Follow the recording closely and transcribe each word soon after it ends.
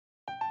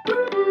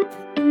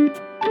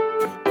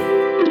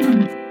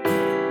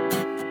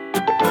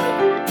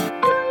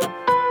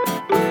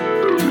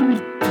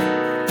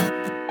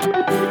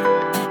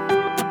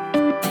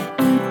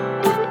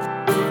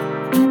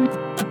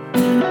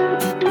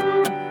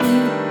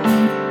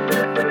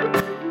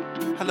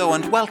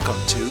Hello and welcome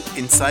to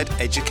Inside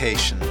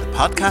Education, the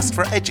podcast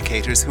for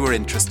educators who are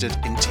interested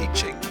in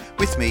teaching.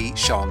 With me,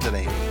 Sean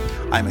Delaney.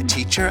 I'm a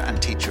teacher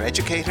and teacher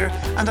educator,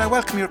 and I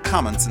welcome your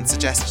comments and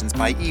suggestions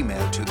by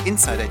email to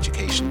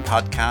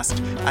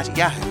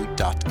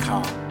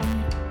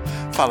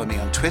insideeducationpodcast@yahoo.com. Follow me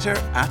on Twitter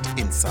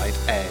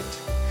 @InsideEd.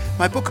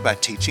 My book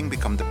about teaching,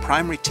 Become the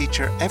Primary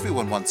Teacher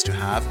Everyone Wants to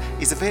Have,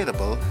 is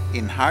available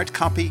in hard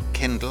copy,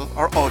 Kindle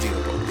or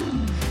audiobook.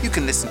 You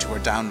can listen to or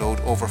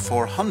download over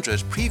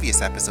 400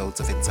 previous episodes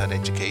of Inside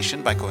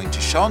Education by going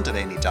to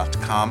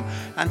seandelaney.com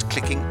and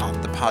clicking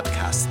on the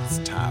Podcasts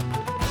tab.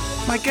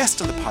 My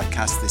guest on the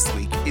podcast this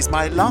week is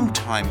my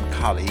longtime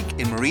colleague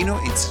in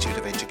Marino Institute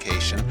of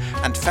Education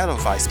and fellow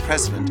Vice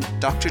President,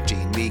 Dr.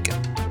 Jean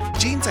Megan.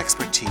 Jean's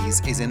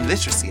expertise is in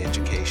literacy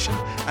education,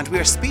 and we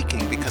are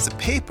speaking because a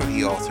paper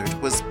he authored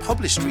was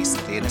published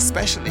recently in a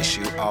special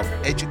issue of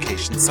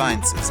Education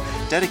Sciences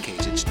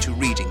dedicated to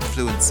reading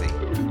fluency.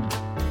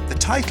 The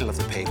title of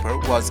the paper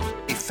was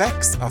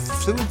Effects of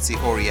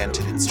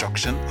Fluency-Oriented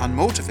Instruction on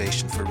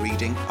Motivation for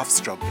Reading of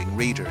Struggling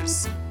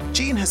Readers.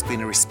 Jean has been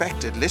a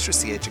respected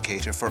literacy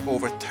educator for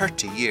over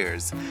 30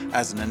 years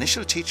as an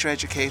initial teacher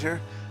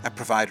educator, a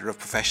provider of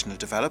professional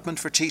development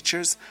for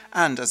teachers,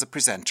 and as a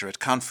presenter at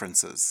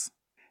conferences.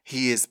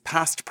 He is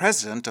past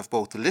president of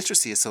both the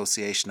Literacy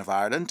Association of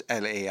Ireland,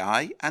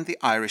 LAI, and the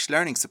Irish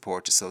Learning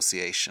Support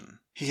Association.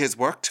 He has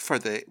worked for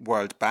the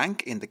World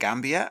Bank in the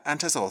Gambia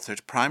and has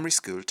authored primary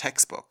school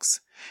textbooks.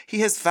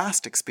 He has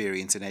vast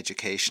experience in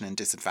education in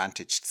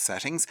disadvantaged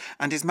settings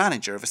and is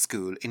manager of a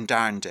school in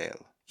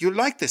Darndale. You'll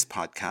like this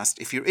podcast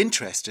if you're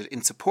interested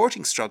in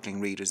supporting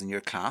struggling readers in your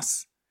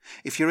class,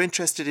 if you're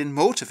interested in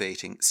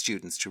motivating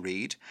students to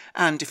read,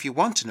 and if you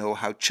want to know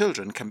how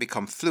children can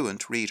become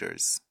fluent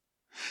readers.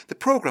 The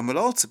programme will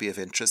also be of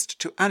interest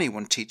to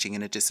anyone teaching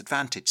in a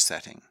disadvantaged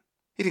setting.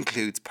 It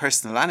includes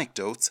personal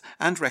anecdotes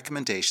and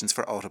recommendations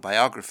for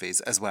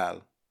autobiographies as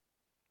well.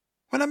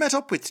 When I met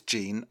up with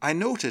Jean, I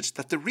noted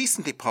that the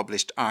recently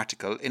published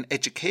article in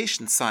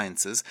Education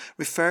Sciences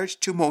referred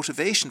to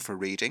motivation for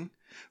reading,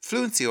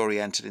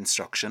 fluency-oriented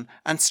instruction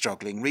and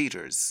struggling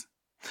readers.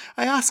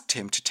 I asked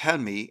him to tell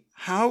me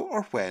how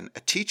or when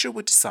a teacher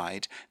would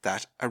decide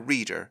that a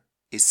reader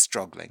is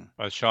struggling.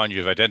 Well, Sean,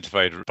 you've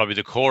identified probably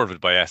the core of it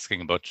by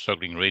asking about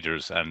struggling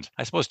readers. And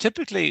I suppose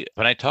typically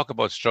when I talk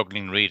about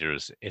struggling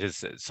readers, it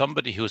is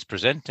somebody who's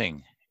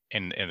presenting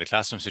in the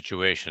classroom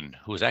situation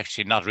who's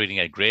actually not reading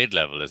at grade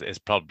level is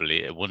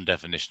probably one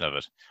definition of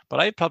it. But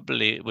I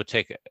probably would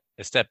take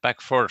a step back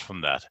further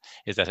from that,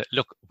 is that,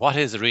 look, what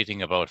is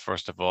reading about,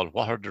 first of all?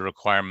 What are the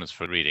requirements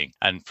for reading?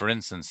 And for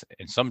instance,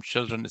 in some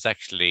children, it's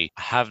actually,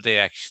 have they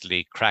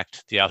actually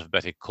cracked the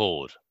alphabetic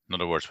code? In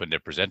other words, when they're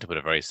presented with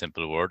a very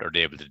simple word, are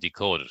they able to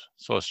decode it?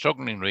 So a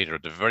struggling reader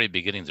at the very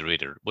beginning of the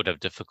reader would have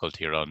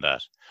difficulty around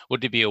that.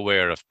 Would they be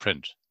aware of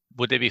print?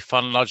 Would they be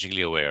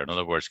phonologically aware? In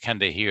other words, can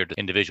they hear the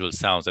individual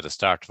sounds at the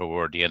start of a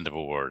word, the end of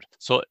a word?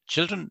 So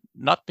children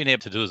not being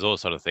able to do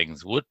those sort of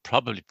things would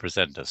probably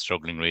present as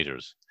struggling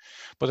readers.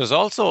 But there's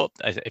also,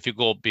 if you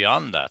go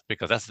beyond that,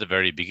 because that's the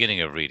very beginning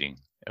of reading,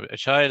 a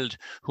child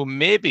who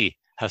maybe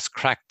has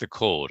cracked the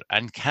code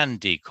and can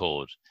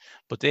decode,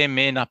 but they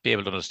may not be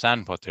able to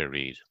understand what they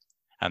read.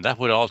 And that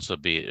would also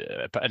be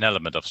an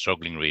element of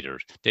struggling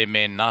readers. They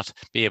may not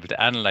be able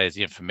to analyze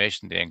the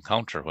information they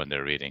encounter when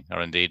they're reading,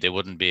 or indeed they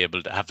wouldn't be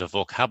able to have the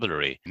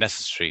vocabulary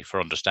necessary for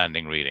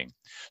understanding reading.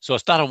 So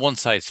it's not a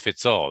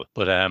one-size-fits-all,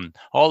 but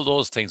all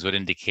those things would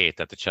indicate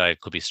that the child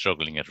could be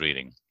struggling at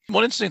reading.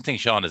 One interesting thing,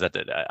 Sean, is that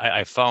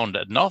I found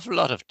an awful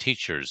lot of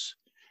teachers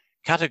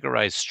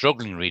categorize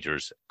struggling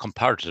readers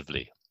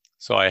comparatively.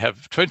 So I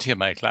have 20 in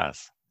my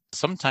class.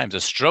 Sometimes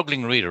a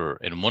struggling reader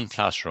in one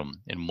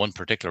classroom in one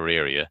particular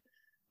area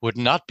would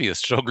not be a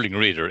struggling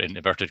reader in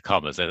inverted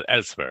commas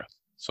elsewhere.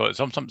 So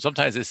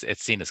sometimes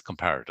it's seen as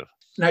comparative.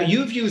 Now,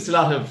 you've used a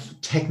lot of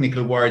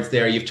technical words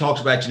there. You've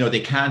talked about, they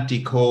can't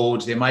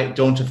decode, they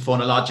don't have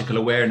phonological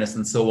awareness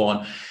and so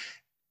on.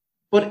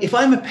 But if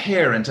I'm a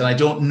parent and I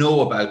don't know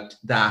about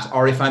that,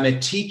 or if I'm a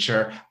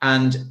teacher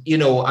and,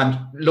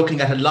 I'm looking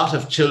at a lot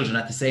of children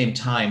at the same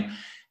time,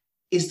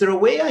 is there a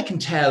way I can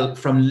tell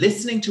from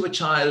listening to a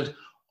child,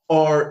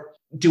 or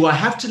do I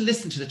have to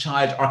listen to the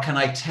child, or can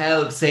I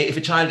tell, say, if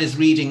a child is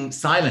reading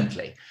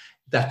silently,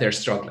 that they're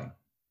struggling?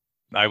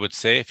 I would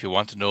say if you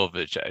want to know of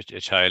a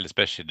child,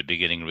 especially at the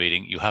beginning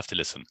reading, you have to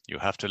listen. You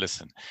have to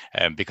listen.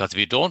 Because if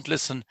you don't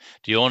listen,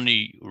 the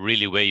only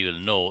really way you'll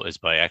know is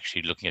by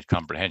actually looking at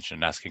comprehension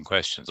and asking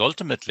questions.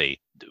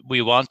 Ultimately,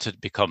 we want to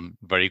become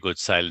very good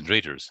silent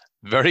readers.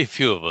 Very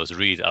few of us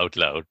read out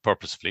loud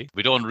purposefully.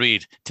 We don't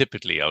read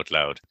typically out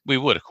loud. We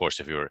would, of course,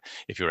 if you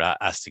were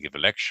asked to give a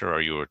lecture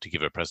or you were to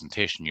give a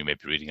presentation, you may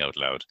be reading out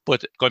loud.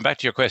 But going back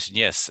to your question,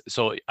 yes.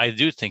 So I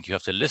do think you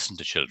have to listen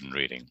to children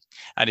reading.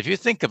 And if you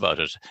think about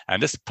it,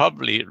 and this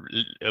probably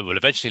will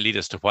eventually lead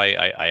us to why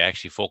I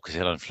actually focus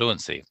in on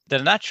fluency,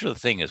 the natural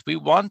thing is we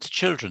want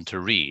children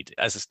to read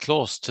as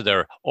close to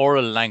their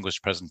oral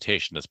language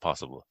presentation as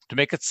possible, to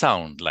make it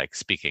sound like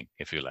speaking,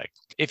 if you like.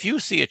 If you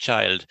see a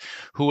child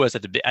who is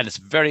and this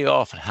very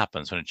often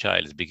happens when a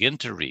child is begin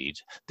to read,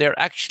 they're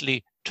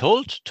actually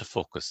told to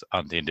focus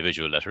on the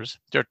individual letters.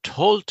 They're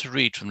told to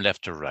read from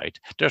left to right.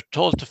 They're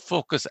told to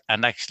focus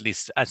and actually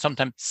and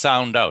sometimes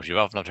sound out. You've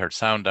often heard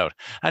sound out.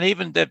 And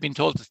even they've been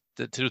told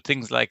to do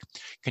things like,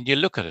 can you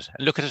look at it?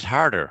 And look at it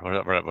harder,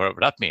 whatever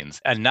that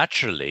means. And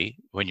naturally,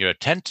 when you're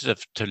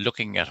attentive to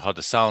looking at how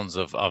the sounds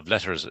of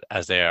letters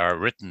as they are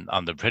written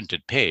on the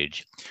printed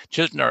page,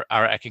 children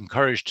are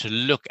encouraged to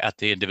look at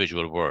the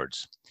individual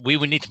words. We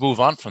would need to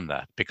move on from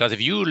that, because if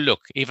you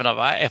look, even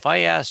if I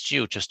asked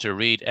you just to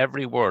read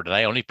every word and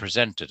I only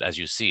present it as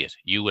you see it,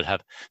 you will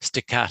have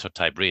staccato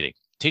type reading.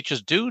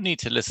 Teachers do need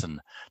to listen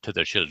to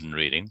their children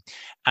reading.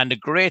 And the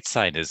great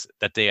sign is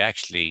that they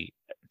actually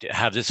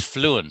have this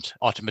fluent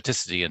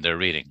automaticity in their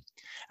reading.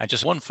 And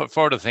just one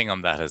further thing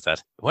on that is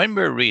that when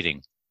we're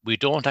reading, we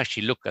don't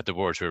actually look at the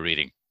words we're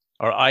reading.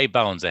 Our eye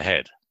bounds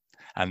ahead.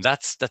 And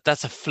that's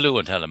a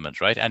fluent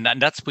element, right? And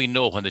that's we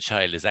know when the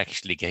child is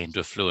actually getting to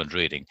a fluent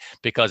reading.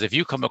 Because if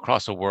you come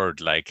across a word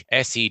like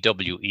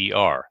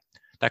sewer,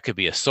 that could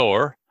be a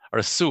sower or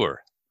a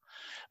sewer.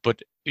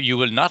 But you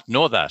will not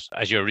know that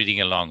as you're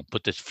reading along.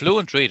 But the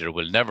fluent reader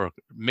will never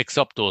mix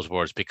up those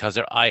words because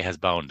their eye has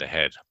bound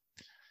ahead.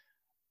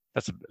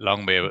 That's a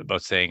long way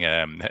about saying,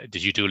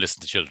 did you do listen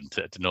to children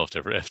to know if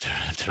they're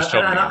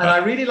struggling? And I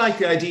really like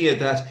the idea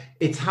that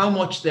it's how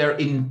much they're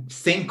in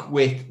sync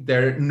with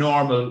their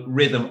normal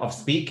rhythm of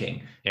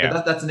speaking.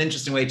 Yeah. That's an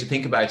interesting way to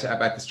think about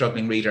the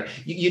struggling reader.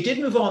 You did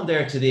move on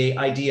there to the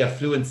idea of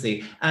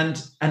fluency.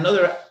 And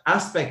another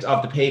aspect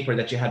of the paper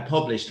that you had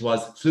published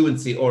was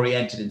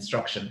fluency-oriented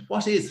instruction.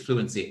 What is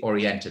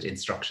fluency-oriented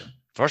instruction?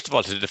 First of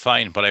all, to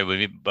define what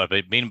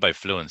I mean by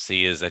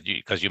fluency is that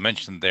because you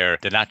mentioned there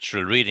the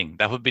natural reading,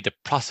 that would be the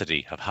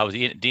prosody of how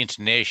the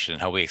intonation,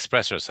 how we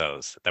express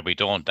ourselves, that we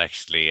don't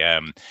actually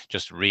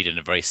just read in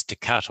a very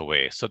staccato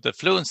way. So the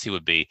fluency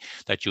would be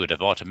that you would have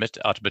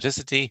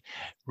automaticity,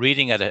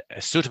 reading at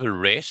a suitable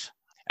rate,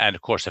 and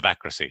of course, of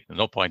accuracy. There's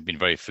no point being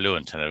very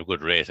fluent and at a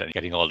good rate and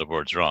getting all the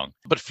words wrong.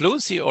 But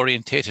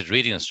fluency-orientated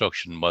reading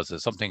instruction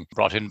was something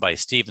brought in by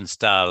Stephen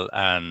Stahl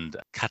and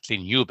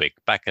Kathleen Ubik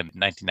back in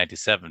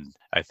 1997,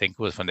 I think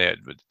was when they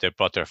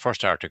brought their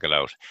first article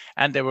out.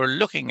 And they were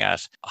looking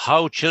at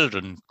how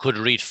children could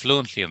read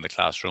fluently in the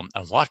classroom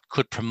and what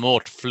could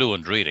promote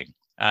fluent reading.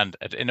 And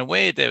in a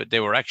way, they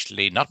were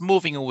actually not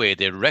moving away.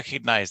 They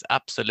recognized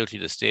absolutely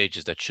the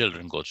stages that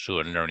children go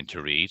through in learning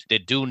to read. They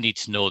do need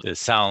to know the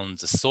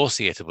sounds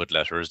associated with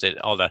letters,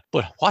 all that.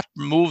 But what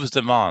moves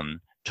them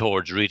on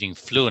towards reading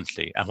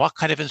fluently, and what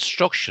kind of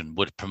instruction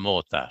would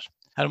promote that?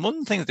 And one of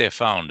the things they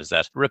found is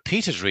that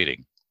repeated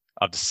reading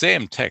of the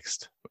same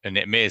text, and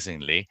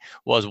amazingly,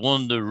 was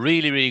one of the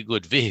really, really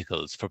good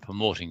vehicles for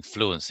promoting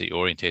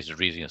fluency-orientated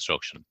reading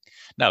instruction.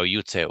 Now,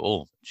 you'd say,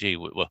 oh, gee,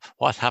 well,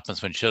 what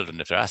happens when children,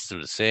 if they're asked to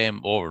do the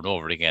same over and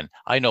over again?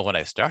 I know when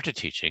I started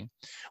teaching,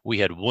 we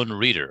had one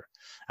reader,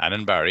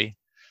 Annan Barry.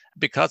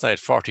 Because I had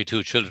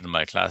 42 children in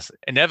my class,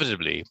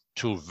 inevitably,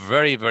 through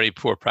very, very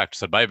poor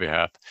practice on my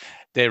behalf,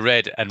 they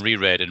read and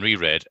reread and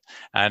reread.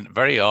 And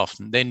very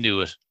often they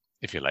knew it,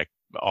 if you like,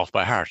 off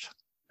by heart.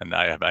 And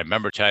I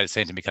remember a child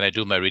saying to me, can I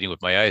do my reading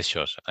with my eyes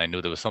shut? I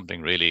knew there was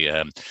something really,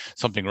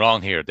 something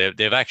wrong here.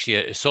 They've actually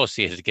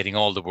associated getting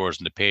all the words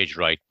on the page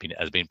right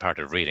as being part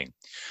of reading.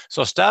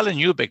 So Stahl and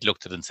Ubik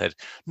looked at it and said,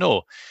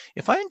 no,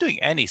 if I'm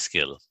doing any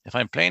skill, if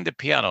I'm playing the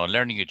piano and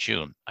learning a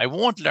tune, I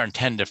won't learn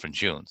 10 different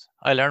tunes.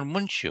 I learn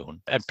one tune,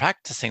 and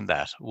practicing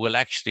that will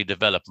actually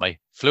develop my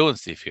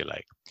fluency, if you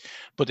like.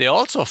 But they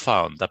also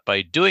found that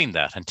by doing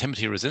that, and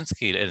Timothy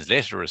Rosinski in his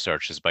later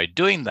research is by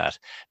doing that,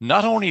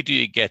 not only do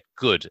you get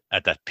good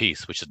at that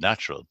piece, which is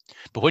natural,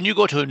 but when you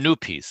go to a new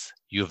piece,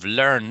 you've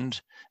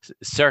learned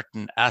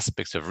certain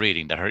aspects of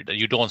reading that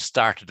you don't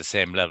start at the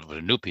same level with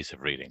a new piece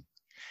of reading.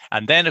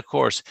 And then, of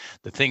course,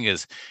 the thing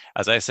is,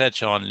 as I said,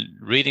 Sean,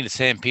 reading the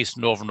same piece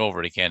over and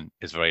over again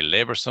is very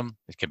laborsome.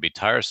 It can be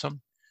tiresome.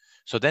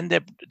 So then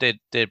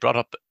they brought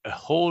up a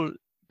whole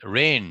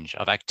range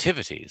of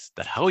activities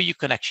that how you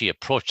can actually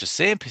approach the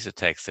same piece of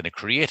text in a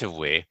creative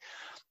way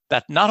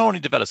that not only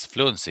develops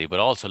fluency, but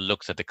also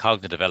looks at the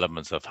cognitive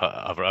elements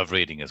of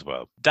reading as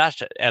well. That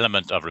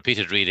element of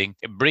repeated reading,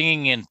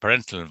 bringing in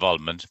parental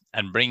involvement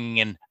and bringing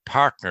in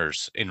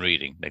partners in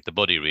reading, like the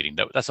buddy reading,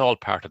 that's all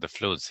part of the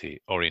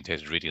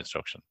fluency-orientated reading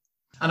instruction.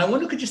 And I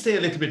wonder, could you say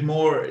a little bit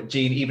more,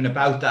 Jean, even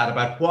about that,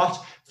 about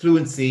what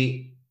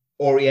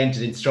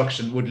fluency-oriented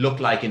instruction would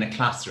look like in a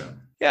classroom?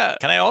 Yeah.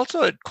 Can I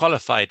also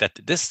qualify that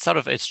this sort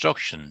of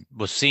instruction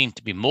was seen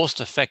to be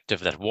most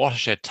effective at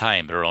watershed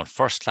time around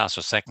first class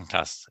or second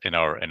class in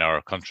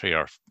our country,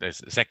 or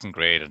second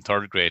grade and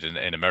third grade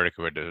in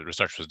America, where the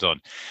research was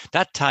done.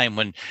 That time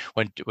when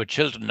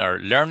children are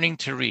learning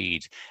to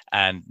read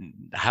and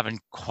haven't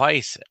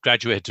quite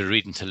graduated to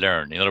reading to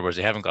learn. In other words,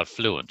 they haven't got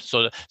fluent.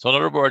 So in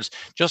other words,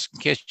 just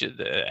in case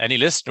any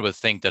listener would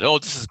think that, oh,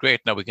 this is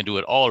great, now we can do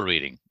it all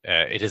reading.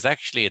 It is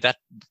actually that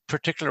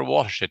particular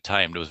watershed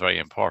time that was very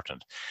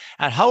important.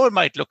 And how it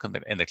might look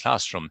in the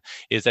classroom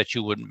is that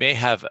you may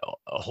have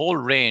a whole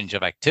range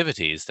of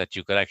activities that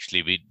you could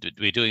actually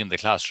be doing in the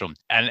classroom.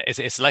 And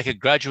it's like a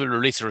gradual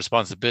release of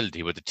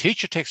responsibility, where the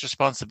teacher takes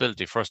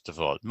responsibility, first of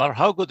all, no matter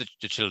how good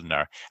the children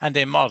are, and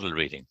they model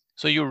reading.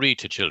 So you read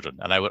to children,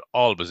 and I would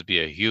always be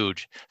a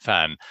huge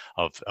fan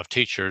of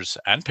teachers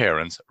and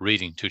parents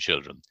reading to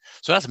children.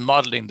 So that's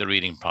modeling the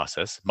reading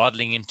process,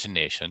 modeling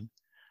intonation,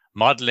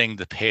 modeling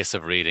the pace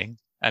of reading,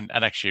 and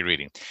actually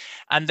reading.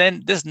 And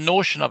then this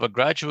notion of a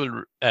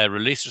gradual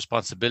release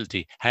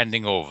responsibility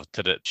handing over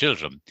to the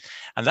children.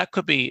 And that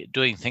could be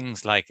doing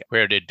things like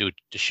where they do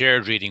the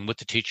shared reading with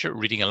the teacher,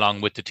 reading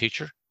along with the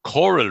teacher.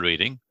 Choral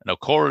reading. Now,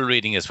 choral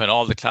reading is when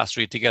all the class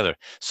read together.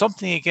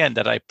 Something, again,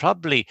 that I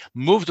probably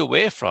moved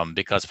away from,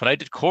 because when I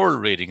did choral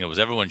reading, it was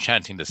everyone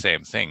chanting the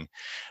same thing.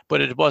 But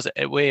it was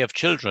a way of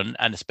children,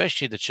 and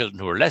especially the children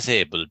who are less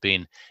able,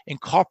 being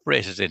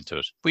incorporated into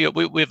it. We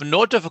have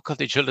no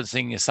difficulty children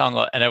singing a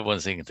song and everyone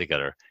singing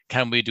together.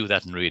 Can we do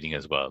that in reading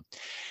as well?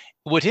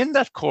 Within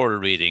that choral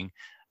reading,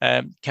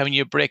 can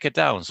you break it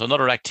down? So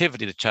another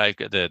activity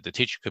the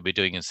teacher could be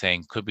doing and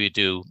saying, could we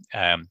do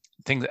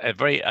things?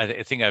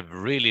 I think I've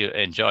really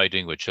enjoyed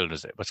doing with children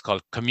is what's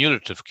called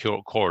cumulative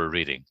choral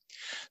reading.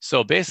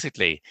 So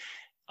basically,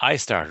 I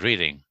start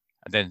reading,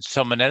 and then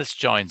someone else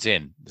joins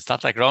in. It's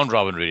not like round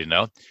robin reading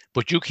now,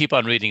 but you keep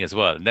on reading as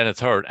well, and then a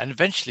third, and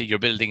eventually you're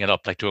building it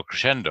up like to a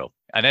crescendo.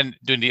 And then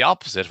doing the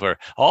opposite, where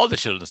all the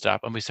children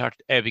start and we start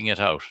ebbing it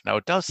out. Now,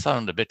 it does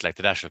sound a bit like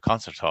the National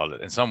Concert Hall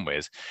in some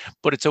ways,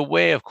 but it's a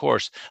way, of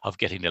course, of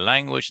getting the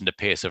language and the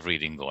pace of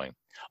reading going.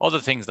 Other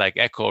things like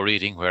echo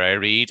reading, where I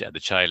read and the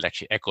child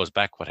actually echoes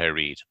back what I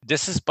read.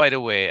 This is, by the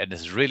way, and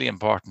this is really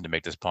important to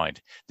make this point,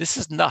 this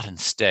is not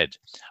instead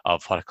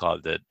of what I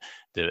call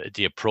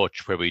the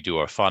approach where we do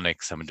our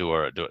phonics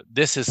and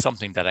this is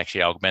something that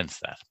actually augments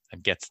that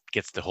and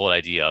gets the whole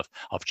idea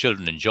of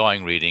children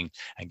enjoying reading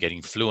and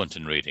getting fluent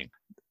in reading.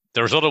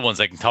 There's other ones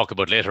I can talk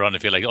about later on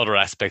if you like, other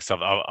aspects of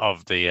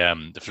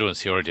the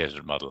fluency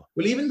oriented model.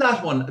 Well, even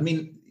that one, I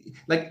mean,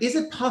 like, is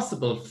it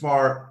possible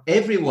for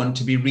everyone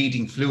to be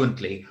reading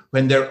fluently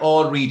when they're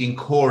all reading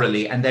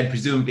chorally and then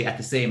presumably at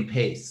the same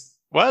pace?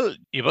 Well,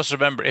 you must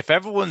remember, if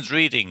everyone's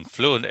reading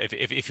fluent,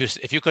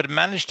 if you could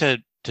manage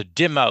to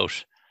dim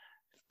out,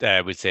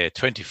 we'd say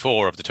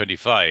 24 of the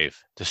 25,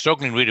 the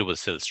struggling reader will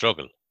still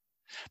struggle.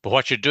 But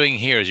what you're doing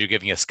here is you're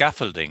giving a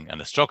scaffolding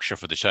and a structure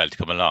for the child to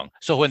come along.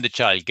 So when the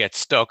child gets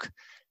stuck,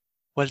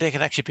 well, they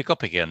can actually pick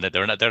up again.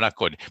 They're not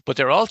good, but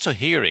they're also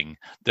hearing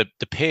the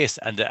pace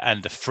and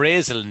the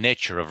phrasal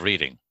nature of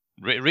reading.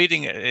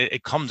 Reading,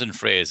 it comes in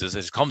phrases,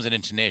 it comes in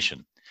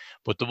intonation.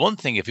 But the one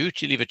thing, if you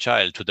leave a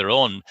child to their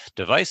own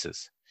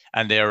devices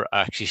and they're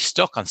actually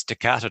stuck on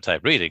staccato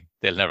type reading,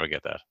 they'll never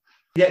get that.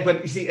 Yeah,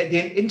 but you see,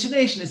 the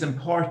intonation is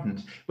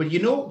important. But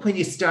you know, when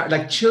you start,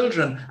 like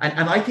children,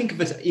 and I think of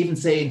it even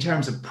say in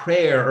terms of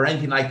prayer or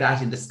anything like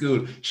that in the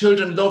school,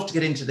 children love to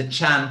get into the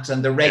chant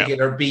and the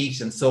regular beat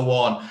and so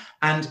on.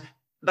 And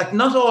like,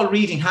 not all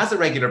reading has a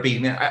regular beat, I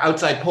mean,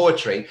 outside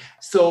poetry.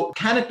 So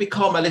can it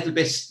become a little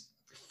bit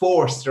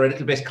forced or a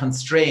little bit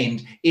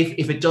constrained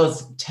if it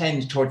does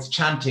tend towards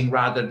chanting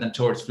rather than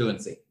towards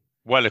fluency?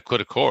 Well, it could,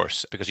 of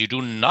course, because you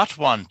do not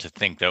want to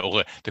think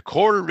that the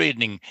choral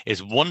reading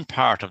is one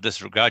part of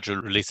this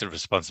gradual release of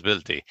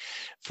responsibility.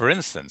 For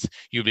instance,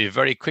 you'll be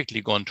very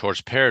quickly going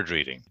towards paired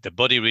reading, the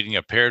buddy reading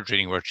or paired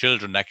reading, where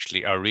children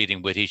actually are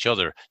reading with each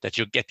other, that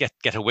you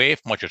get away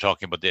from what you're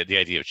talking about, the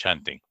idea of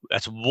chanting.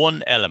 That's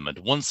one element,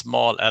 one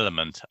small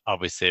element,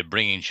 obviously,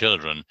 bringing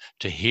children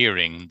to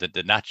hearing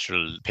the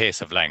natural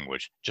pace of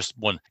language. Just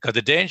one. Because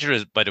the danger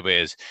is, by the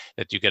way, is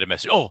that you get a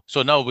message, oh,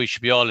 so now we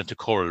should be all into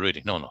choral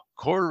reading. No.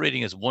 Choral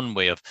reading is one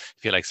way of,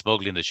 if you like,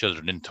 smuggling the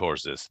children in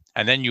towards this.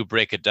 And then you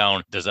break it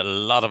down. There's a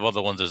lot of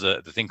other ones. There's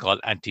the thing called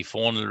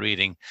antiphonal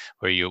reading,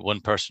 where one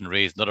person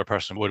reads, another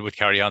person would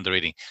carry on the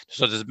reading.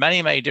 So there's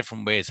many, many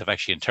different ways of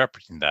actually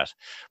interpreting that.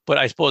 But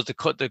I suppose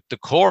the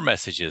core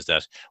message is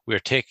that we're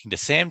taking the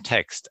same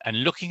text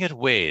and looking at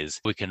ways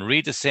we can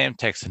read the same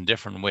text in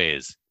different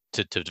ways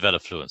to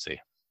develop fluency.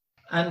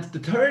 And the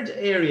third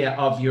area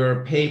of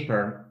your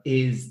paper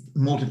is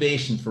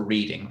motivation for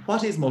reading.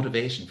 What is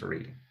motivation for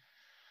reading?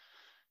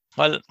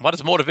 Well, what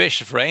is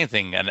motivation for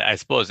anything? And I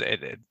suppose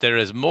there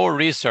is more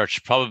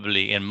research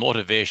probably in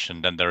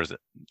motivation than there is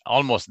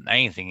almost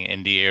anything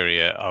in the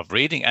area of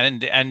reading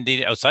and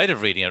indeed outside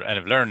of reading and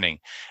of learning.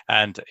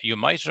 And you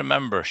might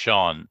remember,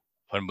 Sean,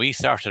 when we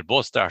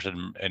both started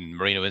in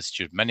Marino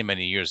Institute many,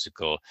 many years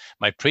ago,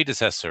 my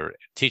predecessor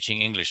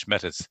teaching English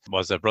methods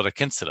was Brother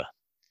Kinsella.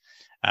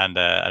 And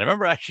I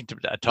remember actually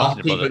talking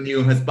to people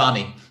knew him as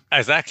Bonnie.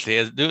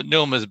 Exactly,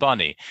 knew him as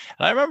Bonnie.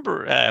 And I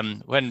remember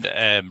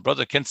when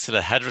Brother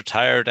Kinsella had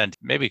retired and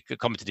maybe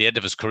coming to the end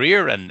of his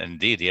career and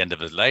indeed the end of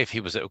his life,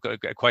 he was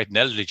quite an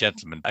elderly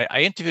gentleman.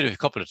 I interviewed him a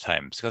couple of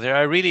times because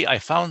I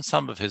found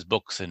some of his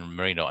books in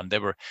Marino and they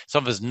were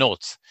some of his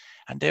notes.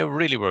 And they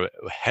really were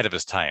ahead of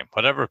his time.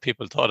 Whatever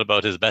people thought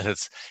about his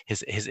methods,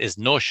 his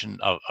notion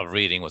of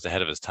reading was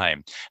ahead of his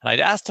time. And I'd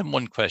asked him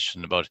one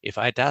question about, if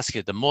I'd ask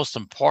you the most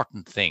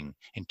important thing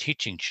in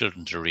teaching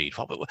children to read,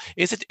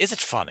 is it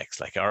phonics,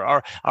 like,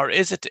 or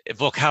is it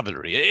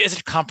vocabulary? Is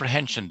it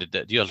comprehension,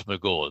 the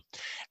ultimate goal?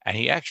 And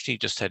he actually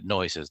just said,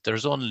 no, he says,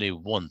 there's only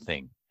one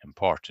thing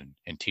important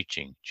in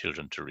teaching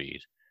children to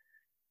read.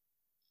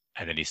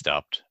 And then he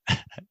stopped.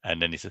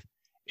 And then he said,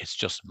 it's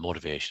just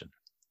motivation.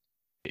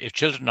 If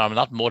children are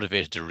not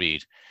motivated to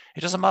read,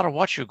 it doesn't matter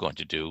what you're going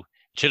to do,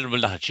 children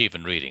will not achieve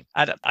in reading.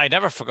 And I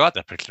never forgot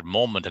that particular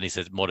moment. And he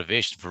said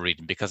motivation for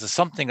reading, because it's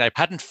something I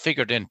hadn't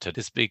figured into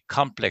this big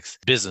complex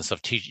business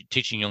of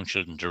teaching young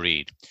children to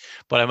read.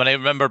 But when I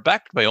remember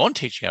back to my own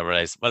teaching, I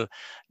realized, well,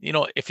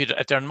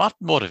 if they're not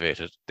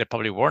motivated, they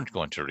probably weren't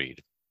going to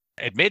read.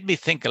 It made me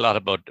think a lot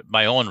about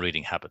my own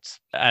reading habits.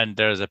 And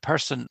there's a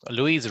person,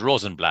 Louise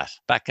Rosenblatt,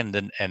 back in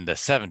the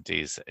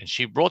 70s, and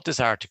she wrote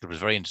this article. It was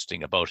very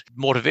interesting about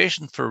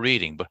motivation for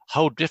reading, but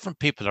how different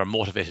people are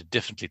motivated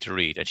differently to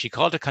read. And she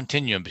called a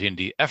continuum between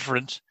the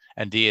efferent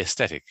and the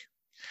aesthetic.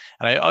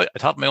 And I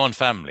thought my own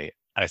family,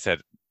 I said,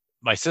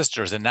 my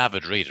sister is an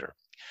avid reader.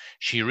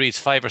 She reads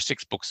 5 or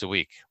 6 books a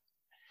week.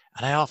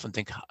 And I often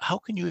think, how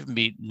can you even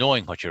be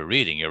knowing what you're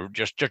reading? You're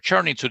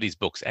churning through these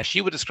books. And she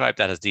would describe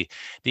that as the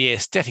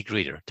aesthetic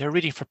reader. They're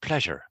reading for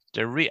pleasure.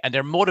 And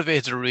they're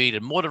motivated to read.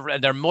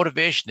 And their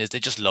motivation is they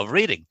just love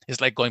reading. It's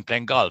like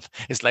playing golf.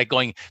 It's like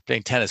playing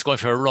tennis, going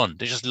for a run.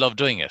 They just love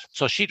doing it.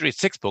 So she'd read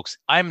 6 books.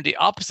 I'm the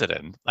opposite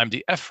end. I'm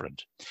the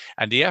efferent.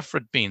 And the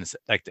efferent means,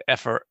 like, the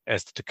effort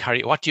is to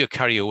carry. What do you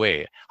carry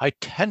away? I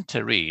tend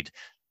to read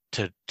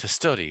to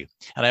study.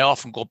 And I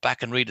often go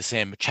back and read the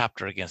same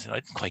chapter again. And I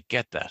didn't quite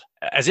get that,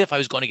 as if I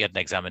was going to get an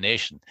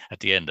examination at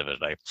the end of it.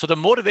 So the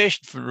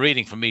motivation for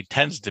reading for me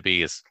tends to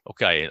be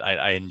okay,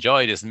 I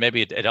enjoy this. And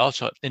maybe it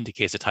also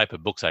indicates the type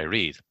of books I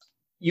read.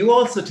 You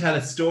also tell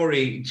a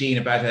story, Gene,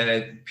 about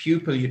a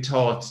pupil you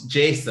taught,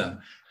 Jason,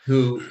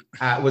 who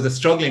was a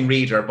struggling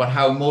reader, but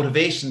how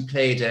motivation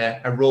played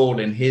a role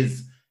in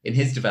his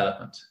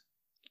development.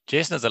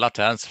 Jason has a lot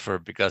to answer for,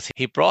 because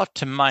he brought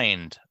to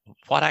mind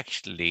what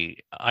actually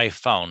I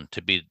found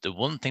to be the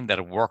one thing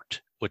that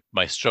worked with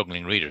my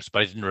struggling readers,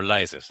 but I didn't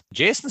realize it.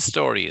 Jason's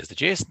story is that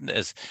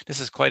this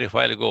is quite a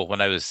while ago when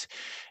I was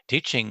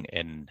teaching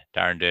in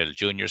Darndale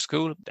Junior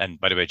School. And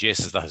by the way,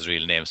 Jason's not his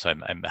real name, so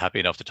I'm happy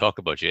enough to talk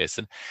about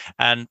Jason.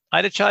 And I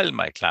had a child in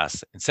my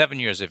class, 7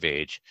 years of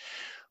age,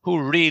 who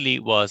really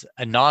was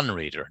a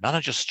non-reader, not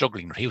just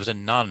struggling. He was a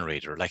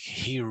non-reader. Like,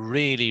 he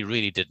really,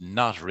 really did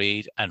not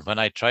read. And when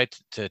I tried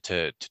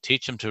to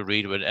teach him to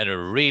read in a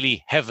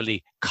really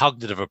heavily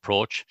cognitive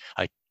approach,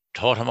 I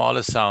taught him all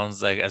his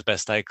sounds as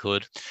best I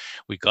could.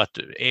 We got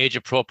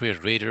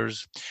age-appropriate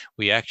readers.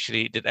 We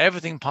actually did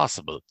everything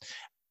possible.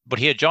 But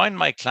he had joined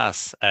my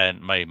class, and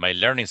my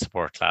learning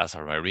support class,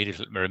 or my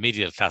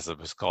remedial class, it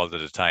was called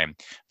at the time,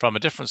 from a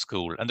different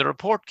school. And the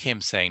report came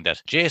saying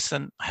that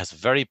Jason has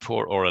very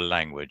poor oral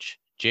language.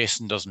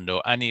 Jason doesn't know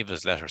any of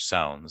his letter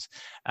sounds.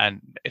 And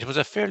it was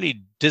a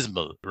fairly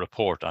dismal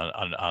report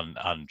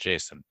on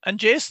Jason. And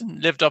Jason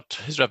lived up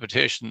to his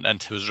reputation and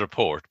to his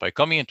report by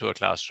coming into a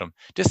classroom,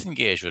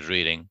 disengaged with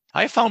reading.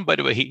 I found, by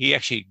the way, he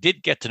actually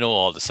did get to know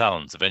all the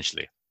sounds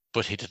eventually,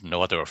 but he didn't know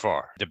what they were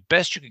for. The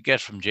best you could get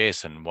from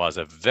Jason was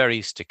a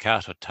very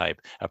staccato type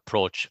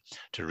approach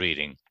to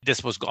reading.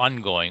 This was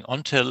ongoing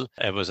until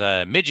it was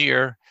a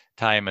mid-year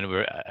time, and we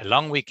were a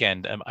long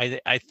weekend.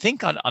 I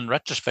think on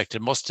retrospect,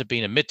 it must have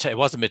been it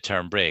was a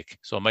midterm break.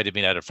 So it might have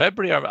been either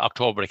February or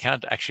October. I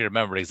can't actually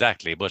remember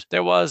exactly, but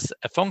there was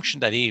a function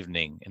that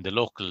evening in the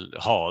local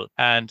hall,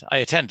 and I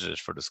attended it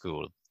for the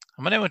school.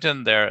 And when I went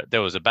in there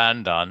was a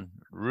band on,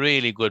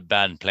 really good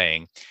band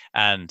playing.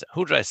 And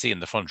who did I see in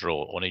the front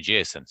row? Only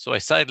Jason. So I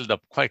sidled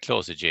up quite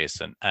close to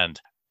Jason, and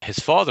his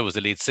father was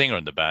the lead singer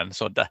in the band.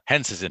 So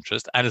hence his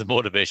interest and his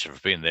motivation for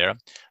being there.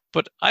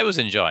 But I was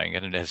enjoying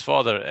it. And his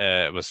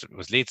father was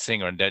lead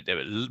singer, and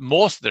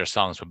most of their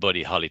songs were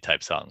Buddy Holly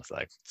type songs.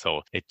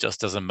 So it just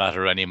doesn't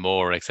matter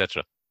anymore,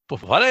 etc.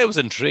 But while I was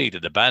intrigued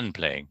at the band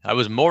playing, I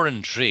was more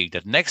intrigued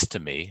that next to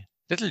me,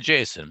 little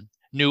Jason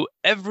knew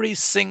every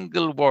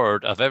single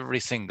word of every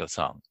single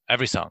song,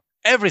 every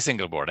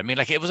single word. I mean,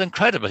 it was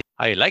incredible.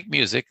 I like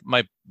music.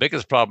 My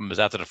biggest problem is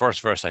after the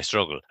first verse, I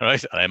struggle,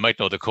 right? And I might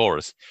know the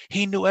chorus.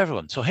 He knew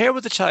everyone. So here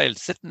was a child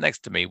sitting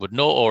next to me with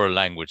no oral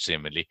language,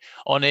 seemingly,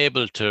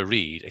 unable to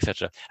read,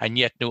 etc., and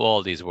yet knew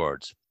all these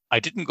words. I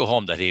didn't go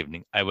home that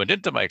evening. I went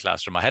into my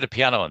classroom. I had a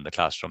piano in the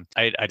classroom.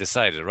 I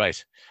decided,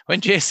 right,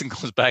 when Jason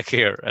comes back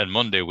here on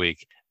Monday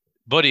week,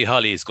 Buddy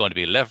Holly is going to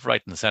be left,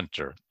 right, and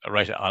center,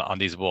 right on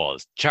these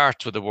walls,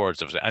 charts with the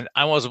words of it. And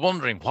I was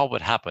wondering what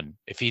would happen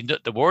if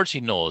the words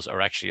he knows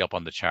are actually up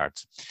on the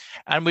charts.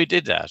 And we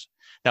did that.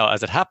 Now,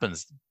 as it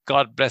happens,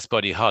 God bless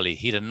Buddy Holly,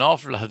 he had an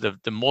awful lot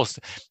of the most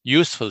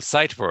useful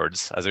sight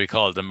words, as we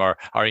call them, or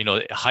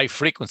high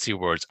frequency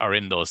words are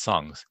in those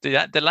songs.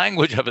 The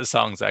language of his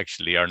songs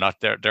actually are not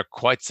there. They're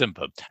quite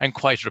simple and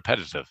quite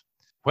repetitive.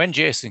 When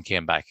Jason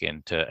came back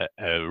into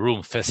a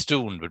room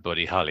festooned with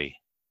Buddy Holly,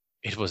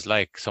 it was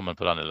like someone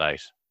put on a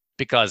light.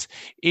 because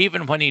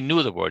even when he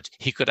knew the words,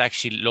 he could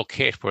actually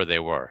locate where they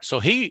were. So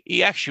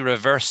he actually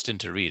reversed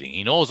into reading.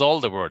 He knows all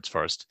the words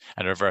first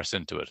and reversed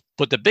into it.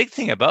 But the big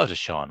thing about it,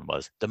 Sean,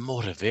 was the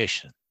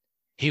motivation.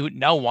 He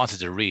now wanted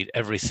to read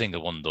every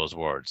single one of those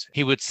words.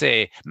 He would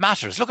say,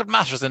 matters, look at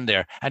matters in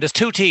there. And there's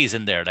 2 T's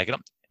in there. Like,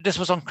 this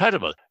was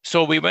incredible.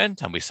 So we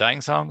went and we sang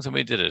songs and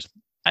we did it.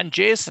 And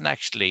Jason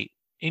actually,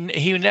 he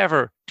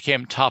never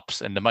came tops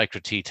in the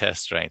micro T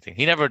test or anything.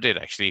 He never did,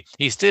 actually.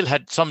 He still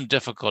had some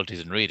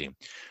difficulties in reading.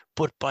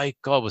 But by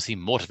God, was he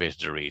motivated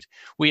to read.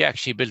 We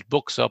actually built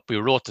books up. We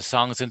wrote the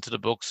songs into the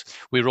books.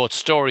 We wrote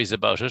stories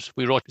about it.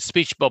 We wrote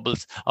speech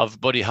bubbles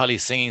of Buddy Holly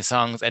singing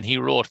songs. And he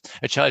wrote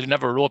a child who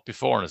never wrote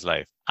before in his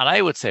life. And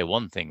I would say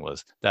one thing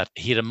was that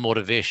he had a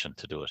motivation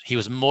to do it. He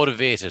was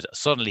motivated.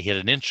 Suddenly he had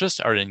an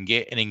interest or an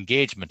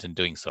engagement in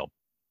doing so.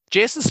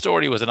 Jason's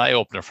story was an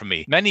eye-opener for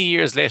me. Many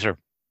years later,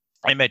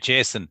 I met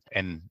Jason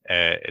in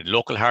a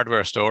local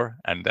hardware store,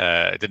 and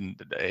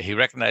he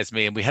recognized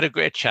me, and we had a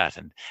great chat.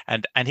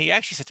 And he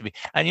actually said to me,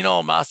 and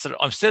Master,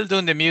 I'm still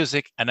doing the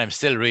music and I'm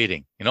still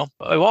reading.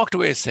 I walked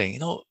away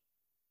saying,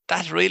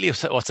 that's really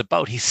what it's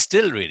about. He's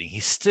still reading.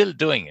 He's still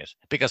doing it.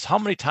 Because how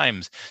many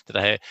times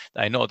did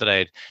I know that I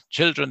had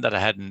children that I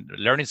had in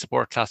learning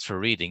support class for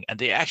reading, and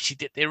they actually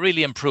did, they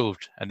really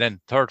improved. And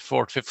then 3rd,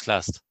 4th, 5th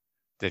class,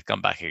 they'd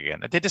come back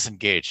again. They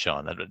disengaged,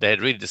 Sean. They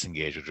had really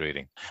disengaged with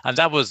reading. And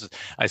that was,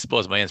 I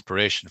suppose, my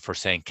inspiration for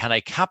saying, can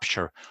I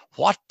capture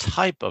what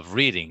type of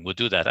reading would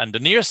do that? And the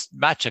nearest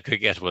match I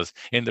could get was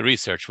in the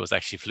research was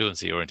actually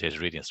fluency-oriented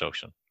reading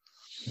instruction.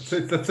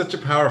 That's such a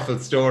powerful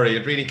story.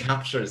 It really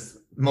captures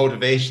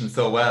motivation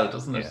so well,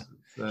 doesn't it?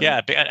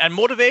 Yeah, and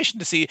motivation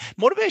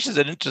is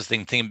an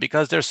interesting thing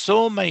because there's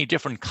so many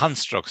different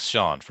constructs,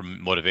 Sean,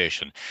 from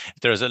motivation.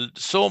 There's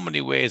so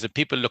many ways that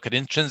people look at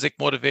intrinsic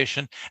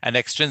motivation and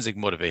extrinsic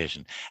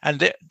motivation,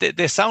 and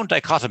they sound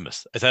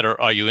dichotomous. It's either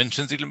are you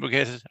intrinsically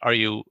motivated, are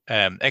you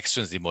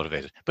extrinsically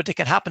motivated, but they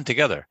can happen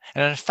together.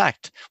 And in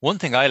fact, one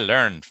thing I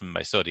learned from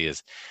my study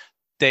is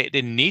they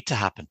need to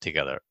happen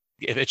together.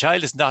 If a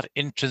child is not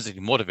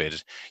intrinsically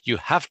motivated, you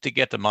have to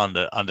get them on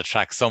the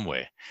track some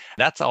way.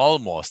 That's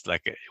almost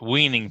like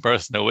weaning a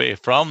person away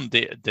from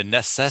the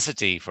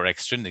necessity for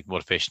extrinsic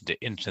motivation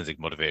to intrinsic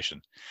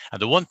motivation.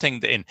 And the one thing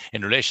that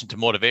in relation to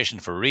motivation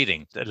for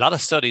reading, a lot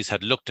of studies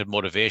had looked at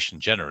motivation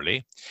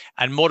generally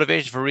and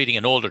motivation for reading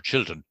in older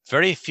children.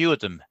 Very few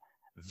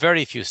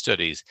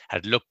studies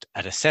had looked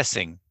at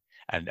assessing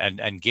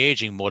and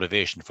gauging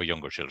motivation for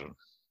younger children.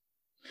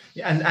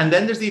 Yeah, and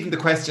then there's even the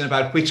question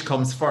about which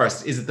comes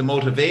first. Is it the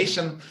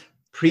motivation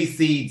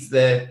precedes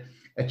the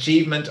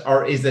achievement,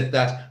 or is it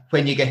that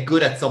when you get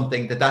good at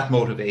something that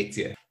motivates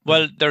you?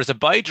 Well, there's a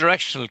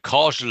bi-directional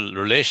causal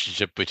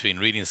relationship between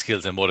reading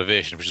skills and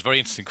motivation, which is a very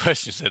interesting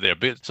question you said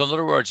there. So in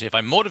other words, if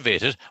I'm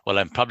motivated, well,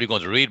 I'm probably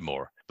going to read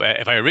more. But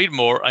if I read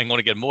more, I'm going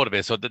to get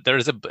motivated. So there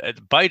is a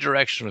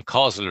bi-directional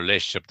causal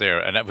relationship there,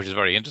 and which is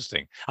very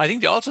interesting. I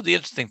think also the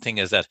interesting thing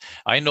is that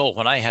I know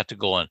when I had to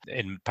go on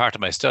in part of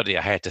my study,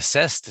 I had to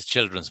assess the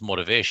children's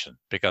motivation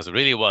because it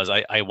really was,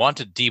 I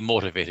wanted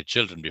demotivated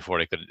children before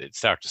I could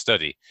start to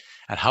study.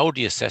 And how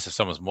do you assess if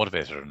someone's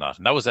motivated or not?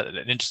 And that was an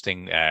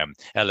interesting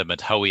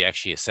element, how we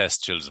actually assess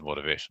children's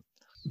motivation.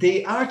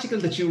 The article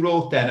that you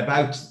wrote then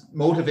about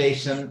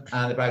motivation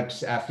and about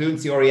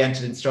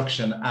fluency-oriented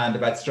instruction and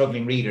about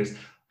struggling readers,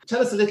 tell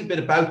us a little bit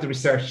about the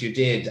research you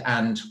did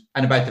and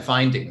about the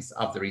findings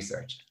of the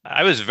research.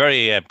 I was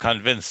very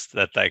convinced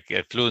that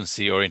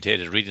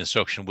fluency-oriented reading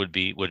instruction would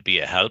be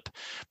a help,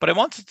 but I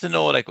wanted to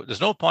know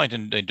there's no point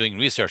in doing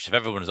research if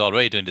everyone is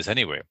already doing this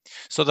anyway.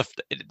 So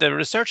the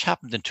research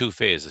happened in 2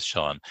 phases,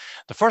 Sean.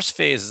 The first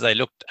phase is I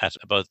looked at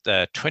about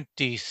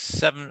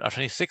 27 or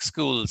 26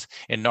 schools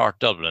in North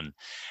Dublin,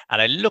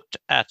 and I looked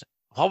at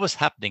what was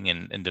happening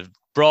in the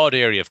broad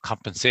area of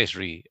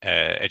compensatory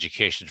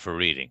education for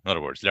reading. In other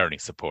words, learning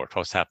support,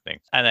 what's happening.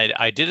 And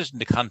I did it in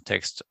the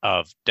context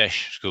of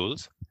DESH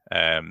schools,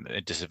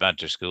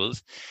 disadvantaged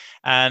schools.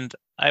 And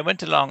I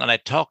went along and I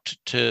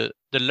talked to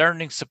the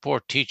learning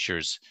support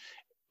teachers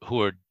who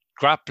are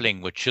grappling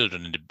with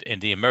children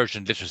in the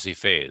emergent literacy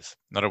phase.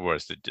 In other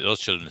words, those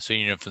children,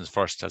 senior infants,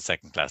 1st to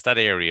 2nd class, that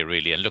area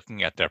really, and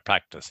looking at their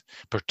practice,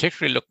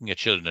 particularly looking at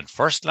children in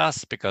 1st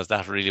class, because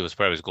that really was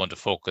where I was going to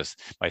focus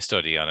my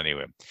study on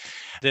anyway.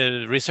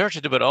 The research I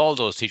did about all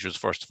those teachers,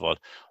 first of all,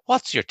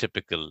 what's your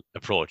typical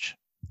approach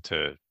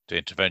to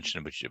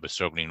intervention with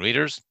struggling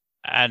readers?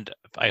 And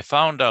I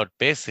found out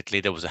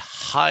basically there was a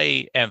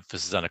high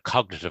emphasis on a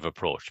cognitive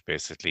approach,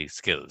 basically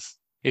skills.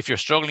 If you're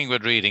struggling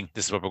with reading,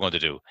 this is what we're going to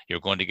do.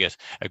 You're going to get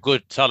a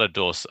good solid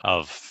dose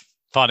of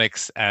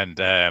phonics and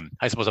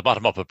I suppose a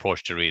bottom-up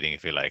approach to reading,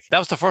 if you like. That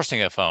was the first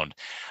thing I found.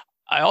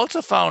 I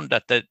also found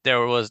that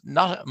there was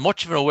not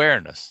much of an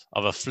awareness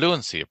of a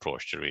fluency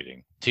approach to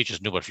reading.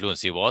 Teachers knew what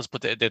fluency was,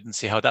 but they didn't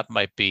see how that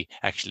might be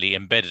actually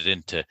embedded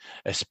into,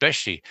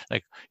 especially,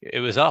 it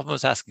was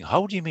almost asking,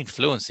 how do you mean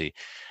fluency?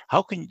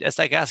 It's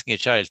like asking a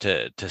child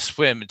to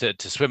swim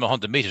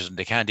 100 meters and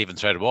they can't even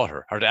tread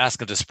water, or to ask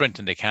them to sprint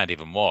and they can't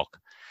even walk.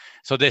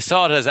 So they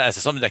saw it as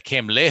something that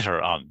came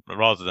later on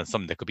rather than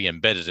something that could be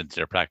embedded into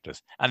their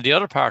practice. And the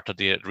other part of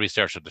the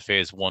research of the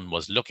phase one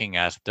was looking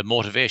at the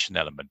motivation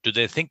element. Do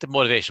they think the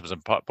motivation was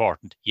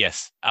important?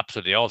 Yes,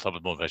 absolutely. They all thought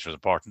the motivation was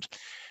important.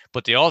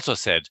 But they also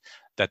said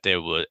that they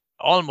were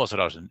almost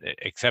without an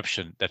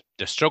exception that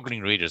the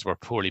struggling readers were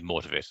poorly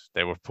motivated.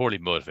 They were poorly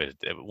motivated.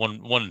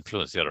 One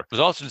influenced the other. It was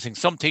also interesting.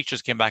 Some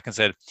teachers came back and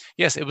said,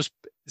 yes, it was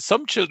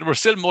some children were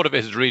still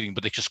motivated reading,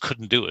 but they just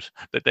couldn't do it.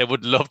 That they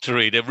would love to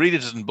read. They've read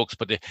it in books,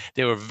 but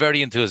they were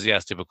very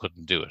enthusiastic but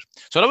couldn't do it.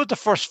 So that was the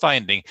first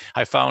finding.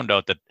 I found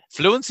out that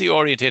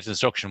fluency-oriented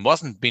instruction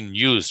wasn't being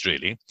used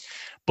really.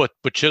 But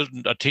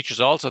children,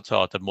 teachers also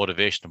thought that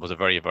motivation was a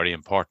very, very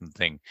important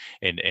thing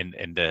in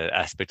the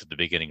aspect of the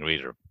beginning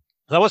reader.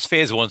 That was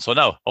phase one. So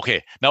now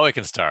I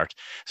can start.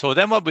 So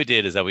then what we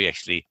did is that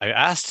I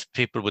asked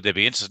people, would they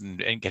be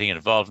interested in getting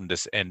involved in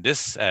this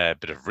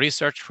bit of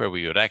research where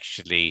we would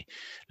actually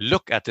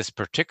look at this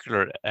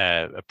particular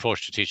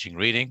approach to teaching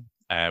reading.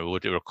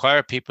 Would it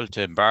require people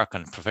to embark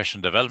on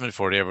professional development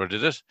before they ever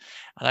did it?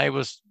 And I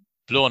was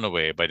blown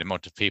away by the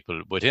amount of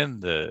people within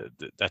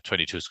that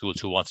 22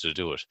 schools who wanted to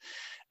do it.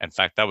 In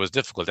fact, that was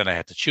difficult. Then I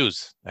had to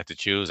choose.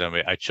 And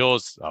I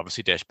chose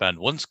obviously Desh Band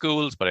 1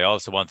 schools, but I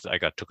also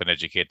took an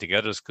Educate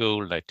Together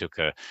school. And I took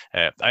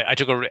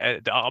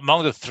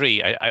among the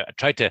three. I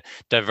tried to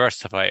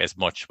diversify as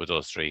much with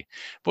those three.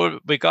 But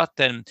we got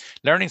then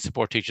learning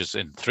support teachers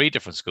in 3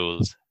 different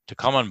schools to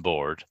come on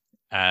board.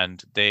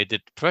 And they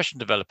did professional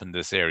development in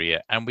this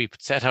area. And we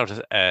set out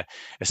a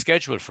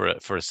schedule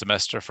for a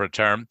semester, for a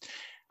term,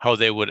 how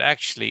they would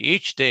actually,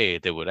 each day,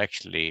 with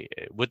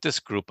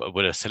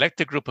a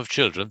selected group of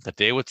children, that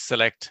they would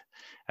select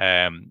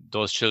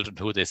those children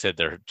who they said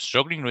they're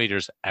struggling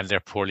readers and they're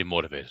poorly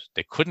motivated.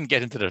 They couldn't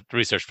get into the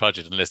research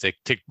project unless they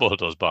ticked both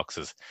those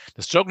boxes.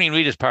 The struggling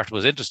readers part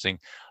was interesting,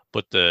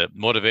 but the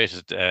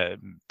motivated,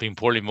 being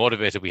poorly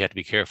motivated, we had to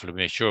be careful to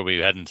make sure we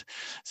hadn't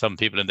some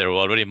people in there who were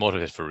already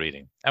motivated for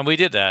reading. And we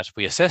did that.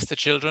 We assessed the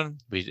children,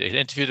 we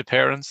interviewed the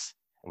parents,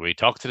 we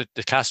talked to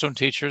the classroom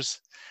teachers,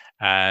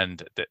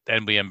 and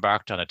then we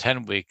embarked on a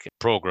 10-week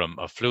program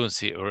of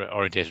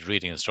fluency-oriented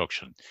reading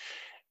instruction.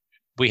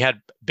 We had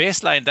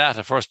baseline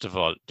data, first of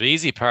all. The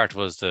easy part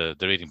was the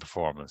reading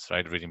performance,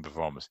 right? Reading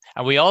performance.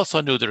 And we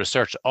also knew the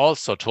research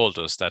also told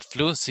us that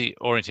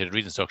fluency-oriented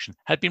reading instruction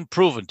had been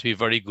proven to be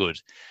very good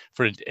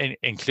for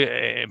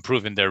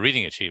improving their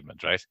reading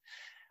achievement, right?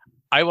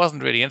 I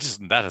wasn't really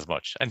interested in that as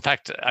much. In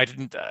fact, I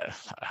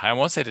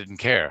won't say I didn't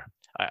care.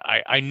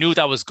 I knew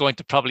that was going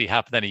to probably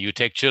happen. And you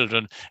take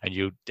children and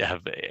you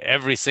have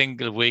every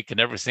single week and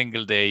every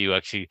single day you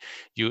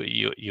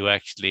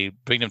actually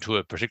bring them to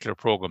a particular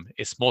program.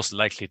 It's most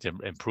likely to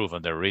improve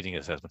on their reading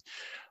assessment.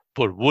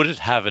 But would it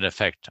have an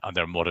effect on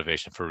their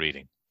motivation for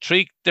reading?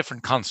 3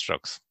 different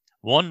constructs.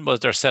 One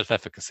was their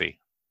self-efficacy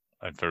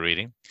for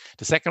reading.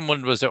 The second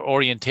one was their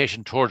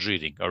orientation towards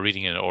reading, or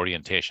reading in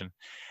orientation.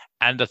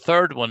 And the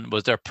third one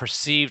was their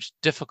perceived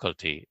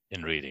difficulty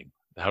in reading.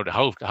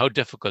 How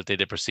difficult did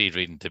they perceive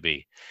reading to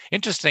be?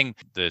 Interesting,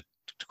 the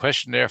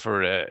questionnaire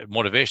for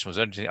motivation was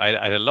interesting. I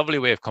had a lovely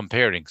way of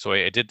comparing. So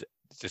I did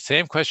the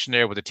same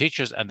questionnaire with the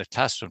teachers and the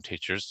classroom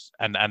teachers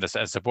and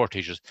the support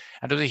teachers.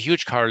 And there was a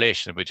huge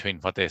correlation between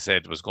what they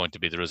said was going to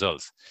be the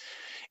results.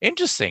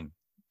 Interesting,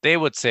 they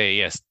would say,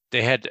 yes,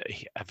 they had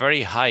a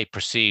very high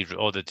perceived,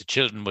 or that the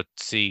children would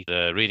see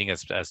the reading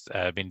as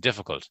being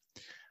difficult.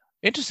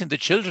 Interesting, the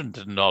children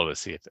didn't always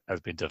see it as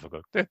being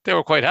difficult. They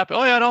were quite happy.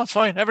 Oh yeah, no, it's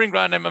fine. Everything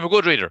grand. I'm a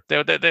good reader.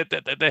 They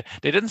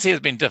didn't see it as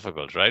being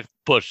difficult, right?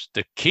 But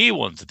the key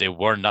ones, they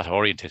were not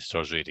oriented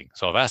towards reading.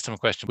 So I've asked them a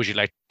question: would you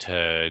like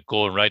to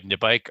go and ride on the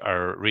bike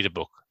or read a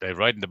book? They'd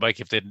ride on the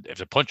bike if they're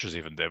punchers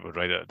even.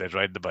 They'd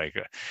ride the bike.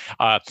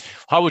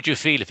 How would you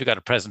feel if you got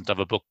a present of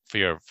a book for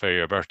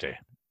your birthday?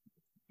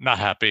 Not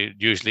happy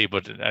usually,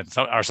 but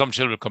some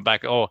children would come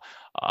back.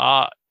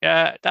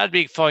 Yeah, that'd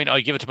be fine.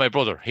 I'll give it to my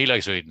brother. He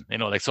likes reading.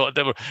 So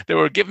they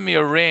were giving me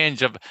a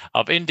range of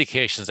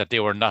indications that they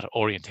were not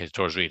oriented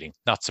towards reading.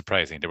 Not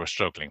surprising, they were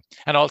struggling,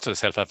 and also the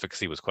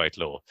self-efficacy was quite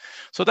low.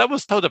 So that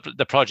was how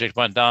the project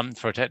went on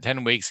for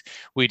 10 weeks.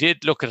 We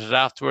did look at it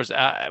afterwards.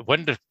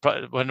 When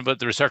the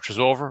research was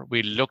over,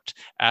 we looked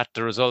at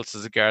the results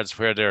as regards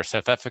where their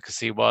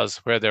self-efficacy was,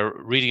 where their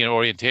reading and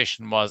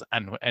orientation was,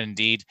 and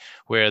indeed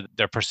where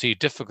their perceived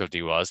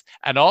difficulty was,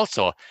 and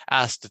also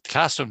asked the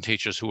classroom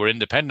teachers who were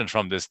independent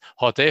from this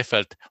what they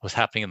felt was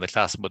happening in the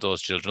classroom with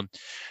those children.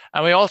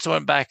 And we also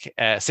went back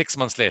 6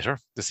 months later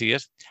to see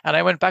it, and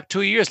I went back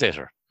 2 years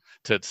later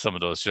to some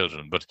of those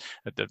children. But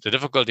the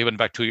difficulty went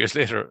back 2 years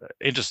later.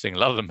 Interesting, a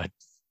lot of them had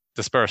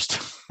dispersed.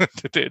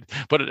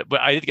 but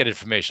I did get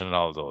information on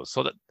all of those.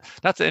 So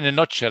that's in a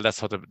nutshell, that's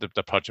what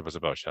the project was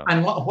about, Sean.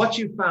 And what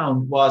you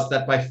found was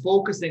that by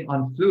focusing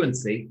on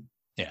fluency,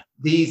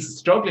 these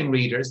struggling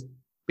readers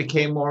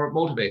became more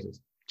motivated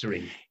to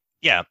read.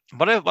 Yeah,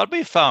 what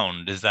we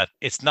found is that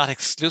it's not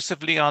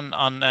exclusively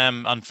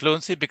on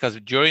fluency, because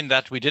during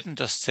that we didn't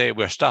just say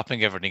we're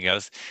stopping everything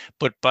else,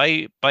 but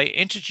by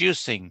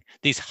introducing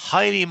these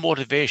highly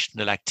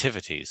motivational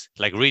activities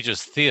like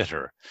Reader's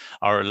Theatre,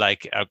 or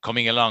like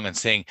coming along and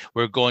saying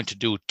we're going to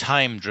do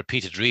timed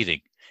repeated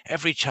reading.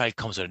 Every child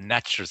comes with a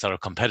natural sort of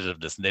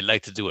competitiveness, and they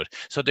like to do it.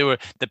 So they were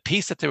the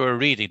piece that they were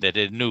reading that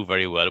they knew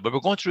very well. But we're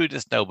going to read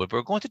this now, but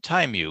we're going to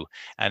time you,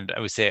 and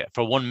I would say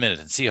for 1 minute,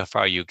 and see how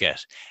far you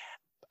get.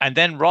 And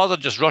then rather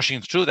than just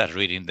rushing through that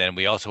reading, then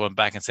we also went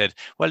back and said,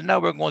 well, now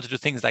we're going to do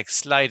things like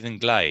slide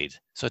and glide.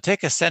 So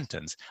take a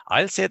sentence.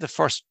 I'll say the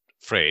first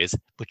phrase,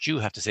 but you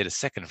have to say the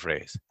second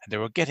phrase. And they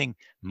were getting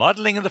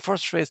modeling in the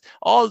first phrase,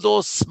 all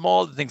those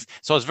small things.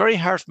 So it's very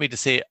hard for me to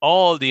say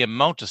all the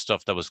amount of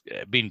stuff that was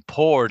being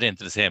poured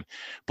into the same.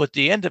 But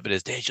the end of it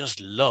is they just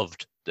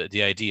loved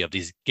the idea of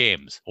these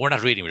games. We're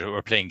not reading,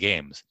 we're playing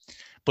games.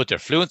 But their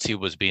fluency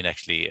was being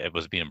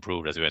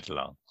improved as we went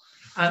along.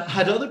 And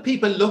had other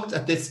people looked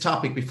at this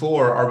topic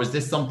before, or was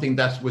this something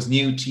that was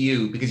new to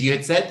you? Because you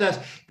had said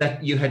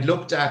that you had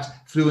looked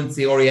at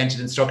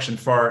fluency-oriented instruction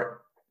for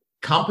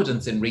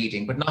competence in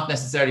reading, but not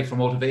necessarily for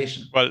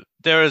motivation. Well,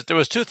 there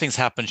was two things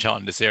happened,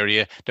 Sean, in this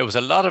area. There was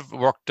a lot of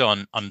work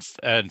done on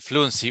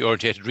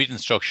fluency-oriented reading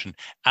instruction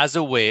as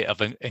a way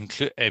of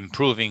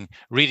improving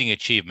reading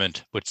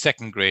achievement with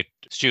second grade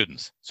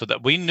students, so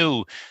that we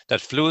knew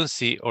that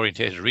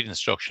fluency-oriented reading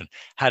instruction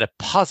had a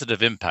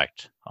positive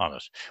impact on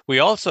it. We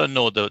also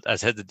know that,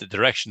 as head the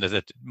direction,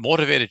 that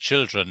motivated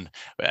children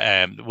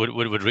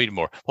would read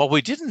more. What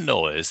we didn't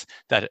know is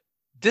that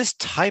this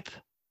type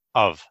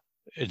of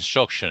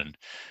instruction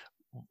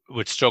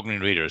with struggling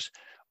readers,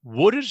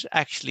 would it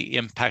actually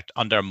impact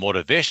on their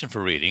motivation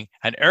for reading?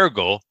 And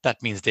ergo,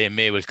 that means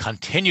they will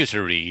continue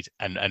to read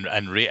and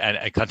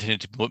continue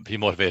to be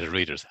motivated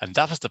readers. And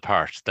that was the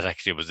part that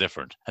actually was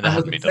different. And that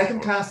was the second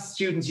class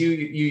students you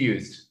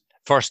used?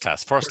 First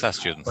class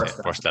students.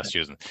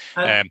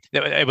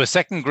 It was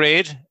second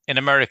grade in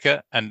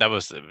America, and that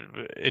was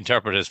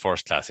interpreted as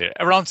first class here,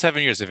 around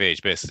 7 years of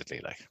age, basically.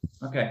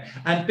 Okay.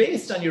 And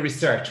based on your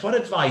research, what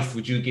advice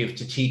would you give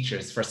to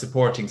teachers for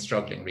supporting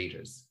struggling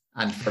readers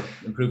and for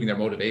improving their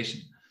motivation?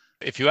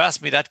 If you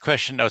ask me that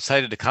question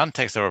outside of the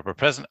context of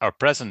our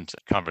present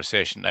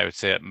conversation, I would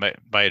say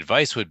my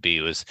advice would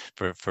be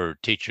for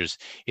teachers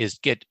is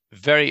get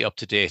very up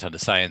to date on the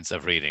science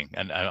of reading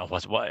and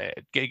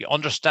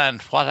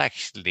understand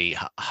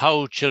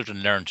how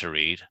children learn to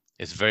read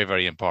is very,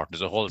 very important.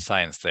 There's a whole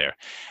science there,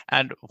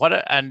 and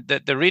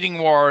the reading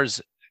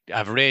wars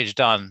have raged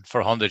on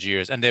for 100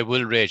 years, and they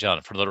will rage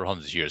on for another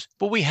 100 years.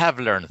 But we have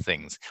learned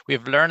things. We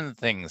have learned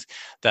things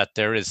that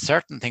there is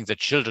certain things that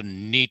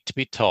children need to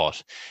be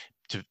taught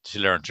to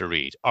learn to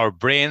read. Our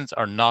brains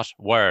are not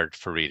wired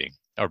for reading.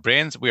 Our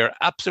brains, we are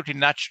absolutely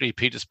naturally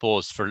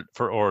predisposed for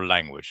oral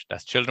language.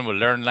 That children will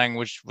learn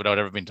language without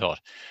ever being taught.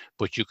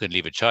 But you can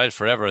leave a child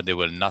forever and they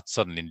will not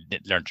suddenly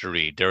learn to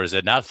read. There is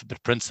an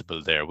alphabet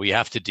principle there. We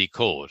have to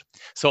decode.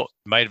 So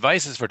my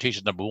advice is for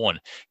teachers, number one,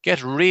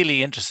 get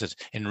really interested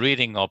in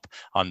reading up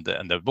on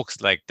the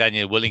books like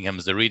Daniel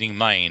Willingham's The Reading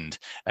Mind.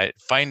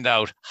 Find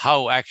out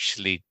how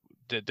actually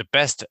the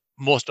best,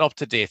 most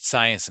up-to-date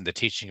science in the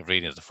teaching of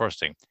reading is the first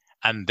thing.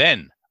 And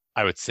then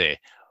I would say,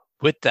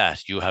 with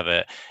that, you have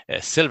a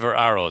silver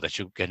arrow that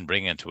you can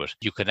bring into it.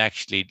 You can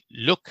actually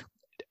look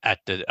at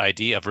the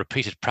idea of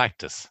repeated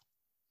practice.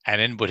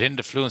 And within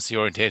the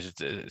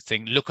fluency-oriented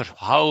thing, look at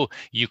how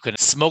you can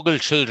smuggle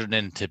children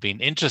into being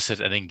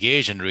interested and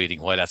engaged in reading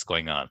while that's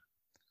going on.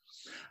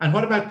 And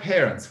what about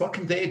parents? What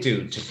can they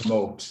do to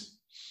promote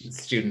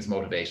students'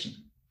 motivation?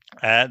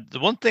 The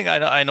one thing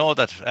I know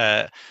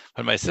that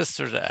when my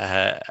sister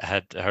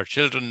had her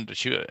children,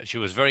 she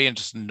was very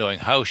interested in knowing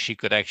how she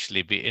could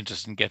actually be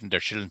interested in getting their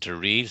children to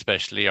read,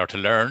 especially, or to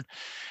learn.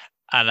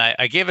 And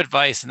I gave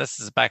advice, and this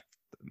is back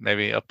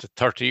maybe up to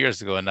 30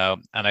 years ago now,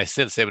 and I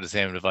still say with the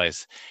same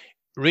advice.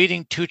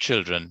 Reading to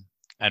children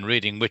and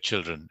reading with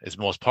children is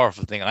the most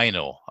powerful thing I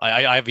know.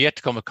 I've yet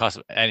to come across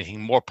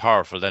anything more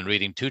powerful than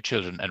reading to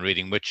children and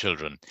reading with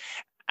children.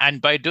 And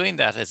by doing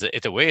that,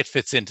 it's a way it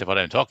fits into what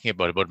I'm talking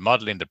about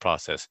modeling the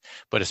process,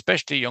 but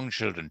especially young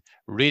children,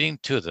 reading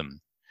to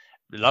them.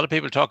 A lot of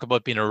people talk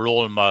about being a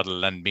role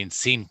model and being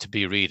seen to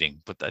be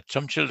reading, but that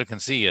some children can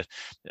see it,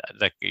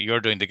 like you're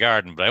doing the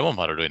garden, but I won't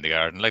bother doing the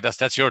garden. Like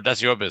that's your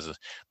business.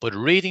 But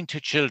reading to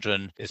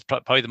children is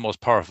probably the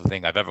most powerful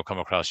thing I've ever come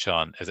across,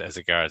 Sean, as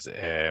regards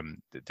the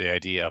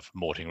idea of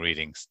promoting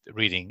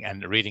reading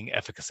and reading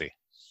efficacy.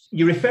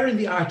 You refer in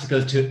the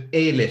article to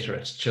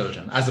illiterate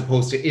children as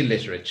opposed to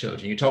illiterate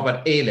children. You talk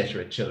about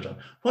illiterate children.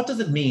 What does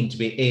it mean to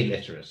be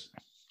illiterate?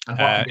 And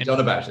what can be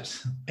done about it?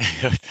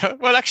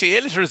 Well, actually,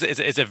 illiterate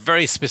is a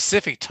very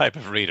specific type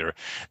of reader.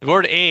 The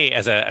word a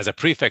as a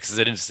prefix is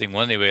an interesting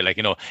one anyway, like,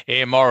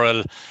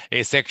 amoral,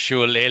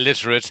 asexual,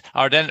 illiterate,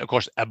 or then, of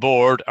course,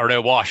 aboard or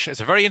awash.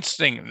 It's a very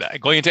interesting,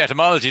 going into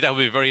etymology, that would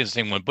be a very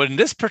interesting one. But in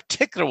this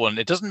particular one,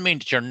 it doesn't mean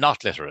that you're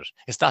not literate.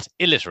 It's not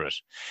illiterate.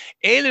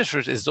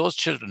 Illiterate is those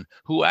children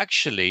who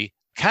actually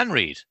can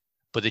read,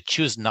 but they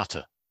choose not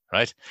to.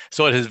 right?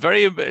 So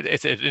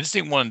it's an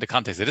interesting one in the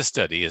context of this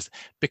study is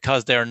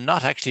because they're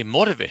not actually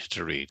motivated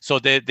to read. So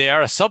they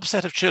are a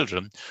subset of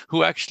children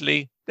who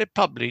actually, they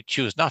probably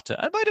choose not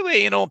to. And by the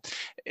way,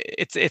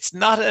 it's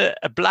not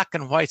a black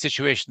and white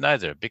situation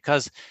either,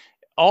 because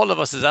all of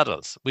us as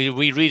adults, we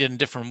read in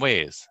different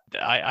ways.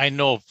 I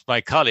know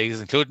my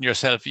colleagues, including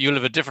yourself, you'll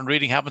have a different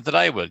reading habit than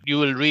I will. You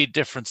will read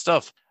different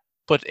stuff.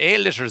 But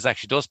illiterate is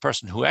actually those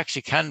persons who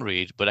actually can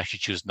read, but actually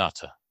choose not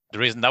to. The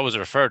reason that was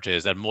referred to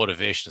is that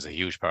motivation is a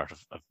huge part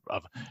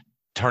of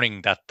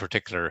turning that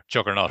particular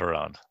juggernaut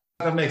around.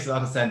 That makes a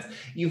lot of sense.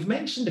 You've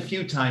mentioned a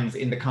few times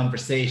in the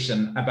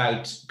conversation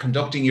about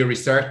conducting your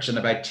research and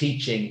about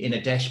teaching in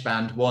a DEIS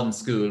Band 1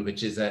 school,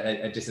 which is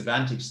a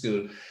disadvantaged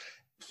school.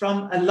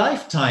 From a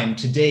lifetime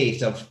to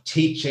date of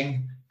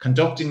teaching,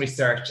 conducting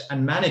research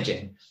and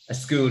managing a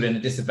school in a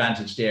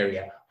disadvantaged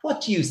area,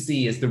 what do you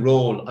see as the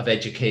role of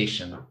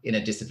education in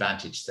a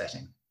disadvantaged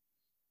setting?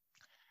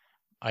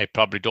 I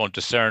probably don't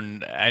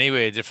discern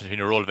anyway the difference between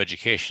the role of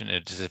education in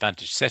a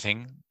disadvantaged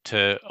setting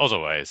to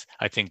otherwise.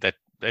 I think that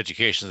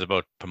education is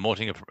about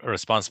promoting a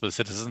responsible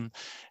citizen,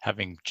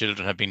 having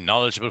children have been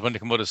knowledgeable when they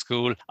come out of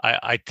school.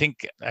 I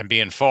think, and be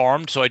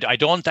informed. So I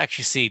don't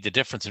actually see the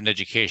difference in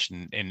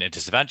education in a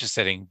disadvantaged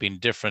setting being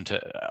different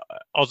to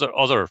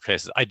other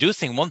places. I do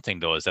think one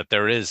thing though is that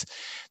there is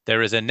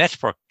a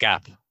network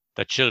gap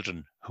that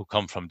children who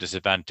come from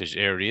disadvantaged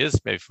areas,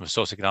 maybe from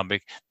socioeconomic,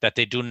 that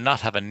they do not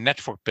have a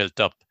network built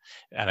up.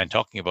 And I'm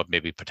talking about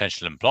maybe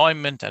potential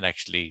employment and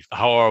actually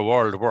how our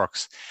world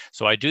works.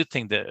 So I do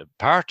think that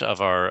part of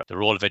the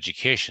role of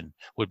education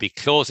would be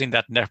closing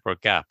that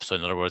network gap. So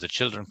in other words, the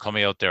children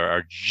coming out there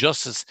are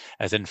just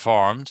as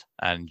informed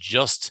and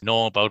just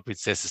know about, we'd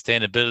say,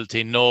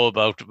 sustainability, know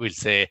about, we'd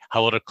say,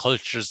 how other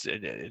cultures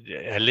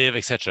live,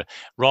 etc.,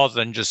 rather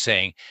than just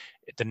saying,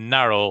 the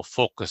narrow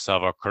focus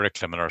of our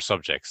curriculum and our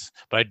subjects.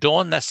 But I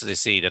don't necessarily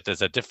see that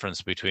there's a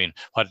difference between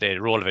what the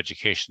role of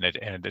education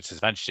in a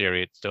disadvantaged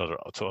area to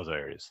other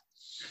areas.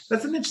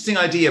 That's an interesting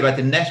idea about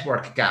the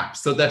network gap,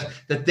 so that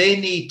they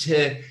need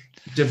to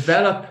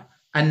develop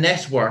a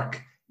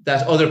network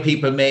that other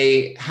people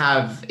may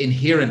have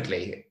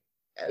inherently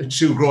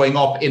to growing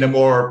up in a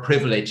more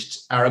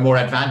privileged or a more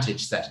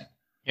advantaged setting.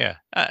 Yeah,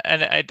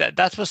 and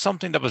that was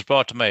something that was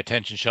brought to my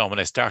attention, Sean, when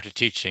I started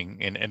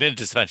teaching in a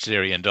disadvantaged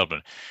area in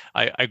Dublin.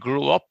 I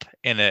grew up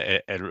in a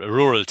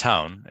rural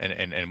town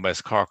in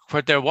West Cork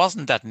where there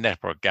wasn't that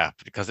network gap,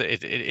 because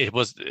it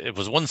was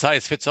one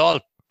size fits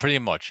all pretty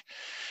much.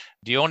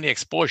 The only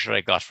exposure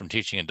I got from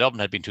teaching in Dublin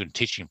had been to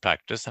teaching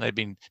practice, and I'd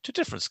been to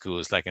different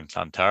schools like in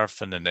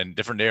Clontarf and in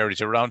different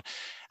areas around.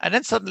 And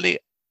then suddenly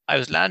I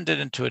was landed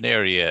into an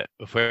area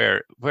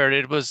where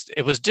it was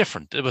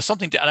different. It was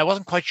something, and I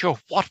wasn't quite sure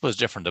what was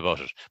different about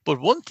it. But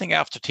one thing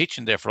after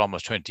teaching there for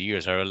almost 20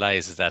 years, I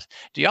realized is that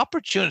the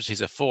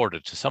opportunities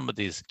afforded to some of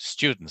these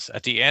students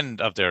at the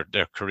end of their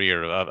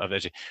career of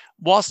education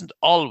wasn't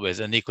always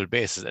an equal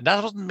basis. And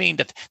that doesn't mean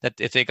that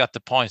if they got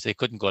the points, they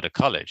couldn't go to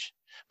college.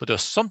 But there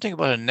was something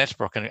about a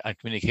network and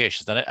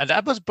communications. And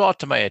that was brought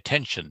to my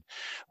attention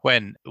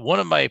when one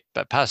of my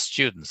past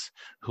students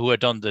who had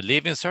done the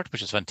Leaving Cert,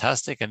 which was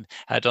fantastic, and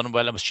had done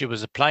well, and she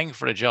was applying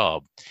for a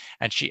job.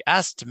 And she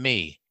asked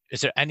me,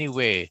 is there any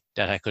way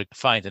that I could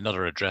find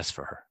another address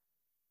for her?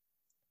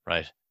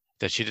 Right?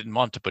 That she didn't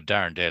want to put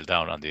Darndale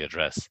down on the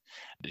address.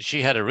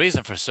 She had a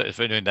reason for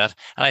doing that.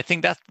 And I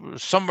think that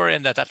somewhere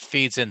in that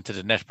feeds into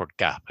the network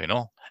gap,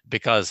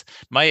 because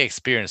my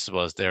experience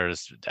was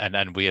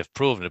and we have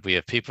proven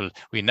it,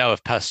 we now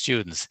have past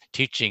students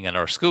teaching in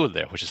our school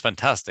there, which is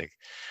fantastic.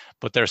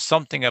 But there's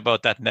something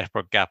about that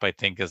network gap, I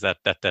think, is that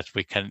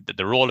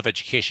the role of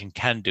education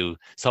can do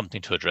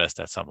something to address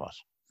that somewhat.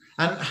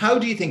 And how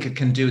do you think it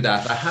can do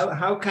that?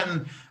 How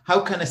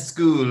can a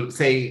school,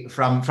 say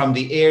from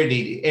the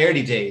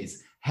early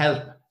days,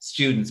 help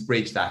students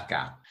bridge that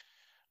gap?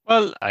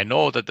 Well, I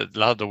know that a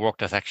lot of the work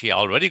that's actually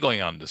already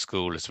going on in the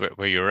school is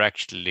where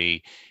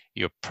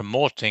you're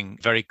promoting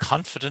very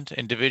confident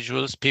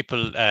individuals.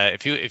 People,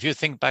 if you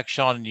think back,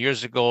 Sean,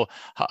 years ago,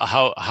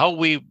 how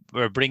we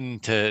were bringing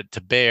to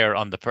bear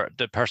on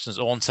the person's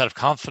own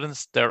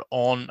self-confidence, their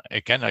own,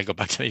 again, I go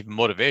back to even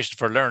motivation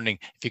for learning.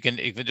 If you can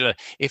do that,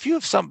 if you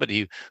have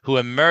somebody who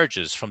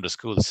emerges from the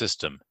school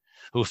system,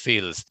 who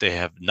feels they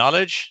have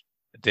knowledge,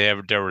 they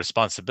have their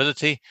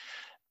responsibility,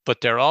 but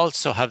they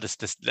also have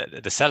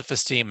the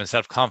self-esteem and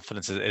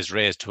self-confidence is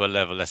raised to a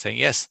level that's saying,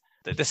 yes,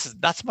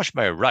 that's much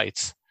my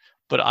rights,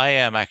 but I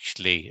am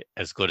actually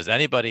as good as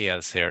anybody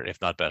else here, if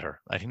not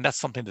better. I think that's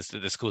something that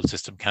the school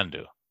system can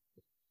do.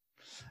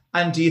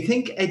 And do you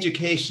think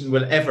education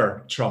will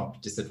ever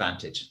trump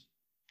disadvantage?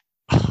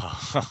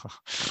 Oh,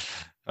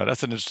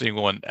 that's an interesting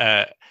one.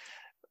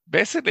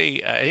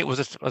 Basically, I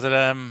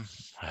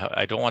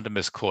don't want to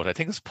misquote. I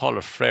think it's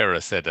Paulo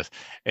Freire said that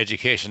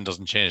education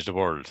doesn't change the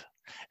world.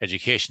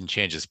 Education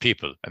changes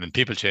people, and then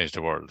people change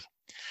the world.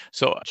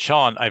 So,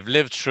 Sean, I've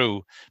lived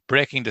through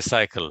breaking the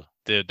cycle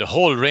the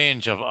whole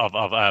range of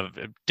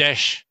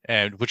DESH,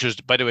 which was,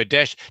 by the way,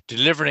 DESH,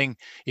 delivering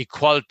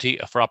equality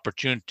for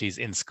opportunities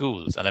in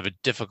schools. And I have a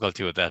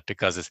difficulty with that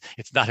because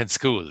it's not in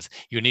schools.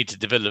 You need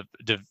to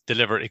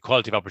deliver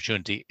equality of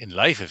opportunity in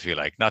life, if you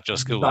like, not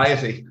just schools.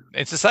 Society.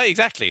 In society,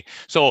 exactly.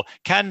 So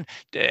can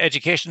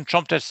education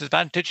trump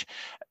disadvantage?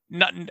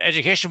 Not,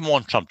 education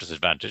won't trump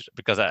disadvantage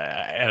because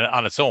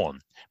on its own.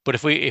 But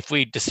if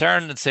we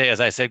discern and say, as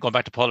I said, going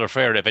back to Paul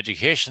Lefevre, if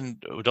education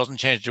doesn't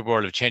change the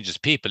world, it changes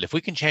people. If we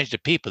can change the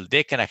people,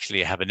 they can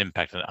actually have an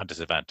impact on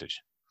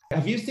disadvantage.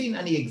 Have you seen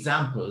any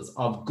examples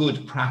of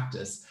good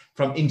practice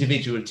from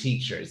individual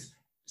teachers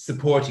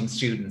supporting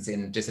students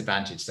in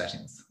disadvantaged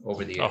settings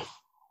over the years? Oh,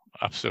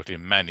 absolutely,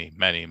 many.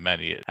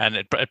 And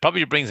it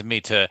probably brings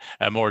me to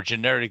a more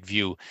generic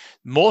view.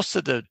 Most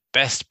of the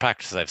best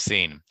practice I've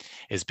seen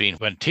is being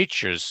when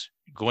teachers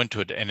go into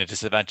it in a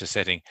disadvantaged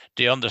setting,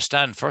 they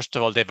understand, first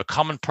of all, they have a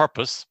common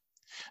purpose.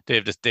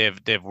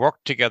 They've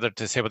worked together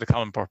to say what the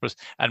common purpose.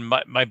 And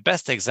my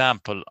best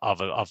example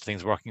of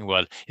things working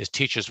well is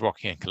teachers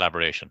working in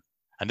collaboration.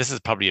 And this is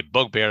probably a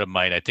bugbear of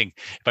mine. I think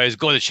if I was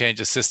going to change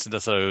the system,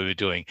 that's what I would be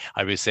doing.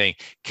 I would be saying,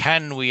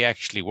 can we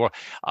actually work?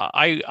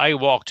 I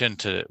walked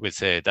into, we'd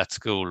say, that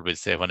school, we'd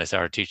say, when I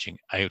started teaching,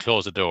 I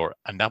closed the door,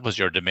 and that was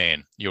your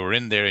domain. You were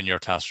in there in your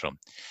classroom.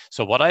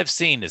 So what I've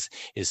seen is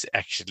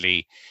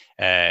actually,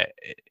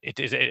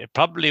 it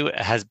probably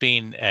has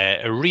been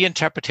a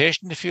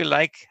reinterpretation, if you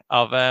like,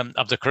 of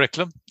the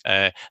curriculum,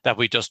 that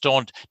we just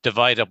don't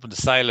divide up into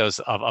silos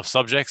of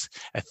subjects.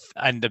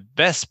 And the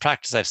best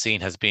practice I've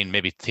seen has been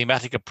maybe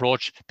thematic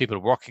approach, people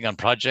working on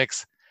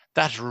projects.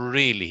 That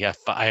really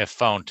I have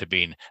found to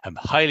be a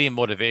highly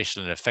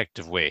motivational and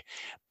effective way.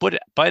 But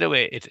by the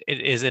way, it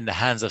is in the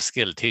hands of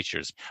skilled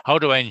teachers. How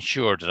do I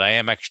ensure that I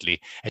am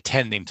actually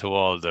attending to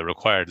all the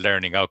required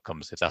learning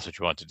outcomes, if that's what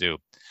you want to do?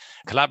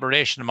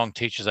 Collaboration among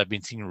teachers I've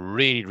been seeing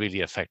really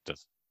effective.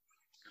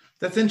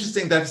 That's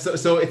interesting.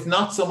 So it's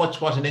not so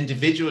much what an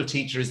individual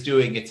teacher is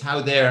doing, it's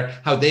how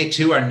they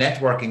too are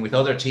networking with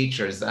other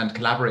teachers and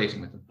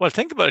collaborating with them. Well,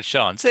 think about it,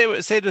 Sean.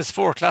 Say there's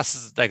 4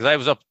 classes, like I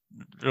was up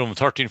room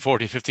 13,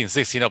 14, 15,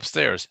 16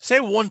 upstairs.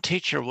 Say one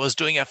teacher was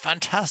doing a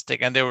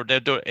fantastic, and they're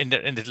in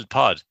the little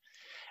pod.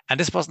 And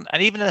this wasn't,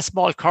 and even in a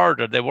small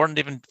corridor, they weren't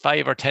even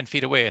 5 or 10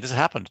 feet away. And this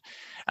happened.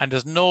 And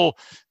there's no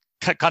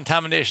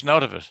contamination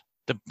out of it.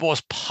 The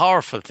most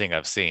powerful thing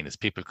I've seen is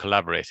people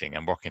collaborating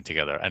and working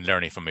together and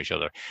learning from each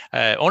other.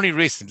 Only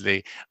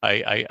recently,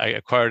 I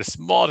acquired a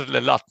small little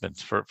allotment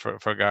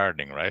for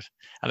gardening, right?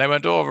 And I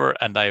went over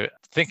and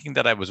thinking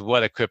that I was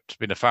well equipped,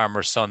 being a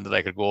farmer's son, that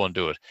I could go and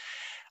do it.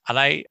 And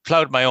I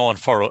plowed my own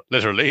furrow,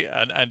 literally,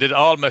 and did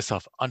all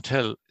myself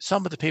until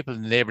some of the people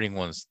in the neighboring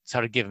ones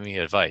started giving me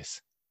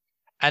advice.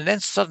 And then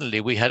suddenly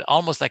we had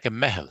almost like a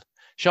mehel.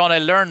 Sean, I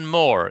learned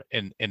more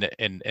in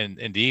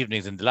the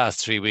evenings in the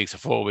last 3 weeks or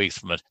 4 weeks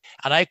from it.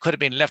 And I could have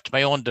been left to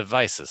my own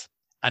devices.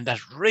 And that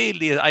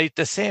really,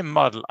 the same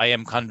model I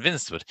am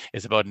convinced with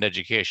is about in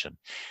education.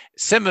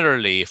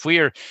 Similarly, if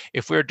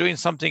we're doing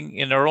something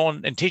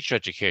in teacher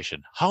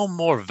education, how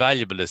more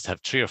valuable is to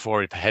have 3 or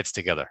 4 heads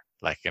together?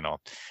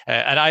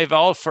 And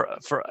I've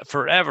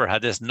forever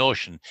had this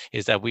notion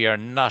is that we are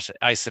not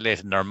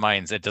isolated in our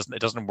minds. It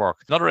doesn't work.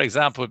 Another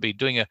example would be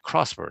doing a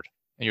crossword.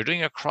 And you're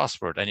doing a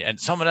crossword and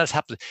someone else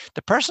happens,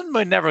 the person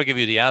might never give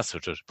you the answer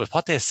to it, but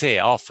what they say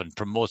often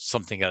promotes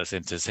something else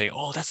into saying,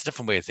 oh, that's a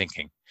different way of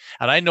thinking.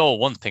 And I know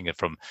one thing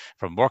from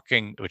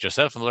working with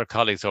yourself and other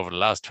colleagues over the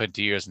last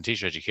 20 years in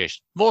teacher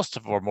education, most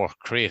of our more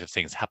creative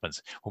things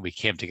happens when we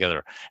came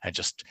together and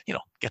just,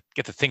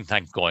 get the think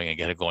tank going and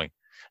get it going.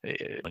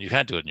 You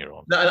can't do it on your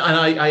own.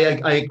 And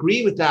I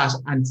agree with that.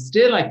 And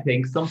still, I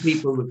think some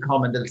people would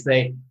come and they'll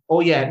say,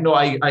 oh yeah, no,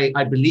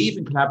 I believe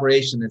in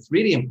collaboration. It's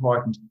really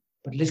important.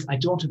 But listen, I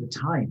don't have the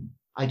time.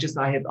 I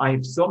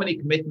have so many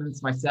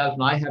commitments myself,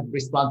 and I have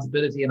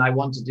responsibility, and I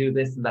want to do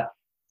this and that.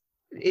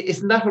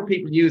 Isn't that what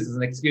people use as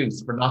an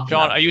excuse for not?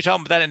 John, are you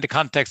talking about that in the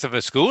context of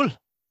a school?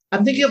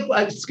 I'm thinking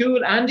of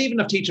school and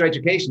even of teacher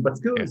education, but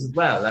schools as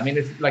well. I mean,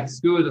 it's like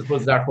schools, I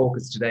suppose, is our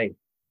focus today.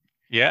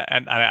 Yeah,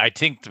 and I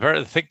think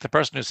the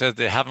person who says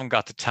they haven't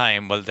got the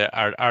time, well,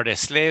 are they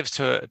slaves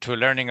to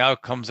learning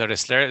outcomes? Are they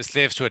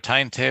slaves to a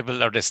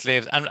timetable? Are they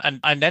slaves?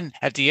 And then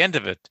at the end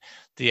of it,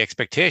 the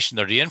expectation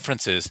or the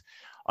inference is,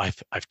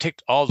 I've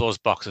ticked all those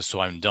boxes, so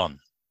I'm done.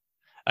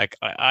 Like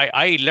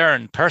I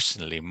learn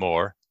personally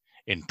more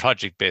in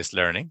project-based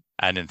learning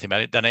and in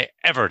thematic than I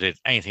ever did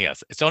anything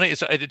else.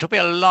 It took me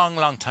a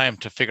long time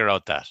to figure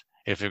out that.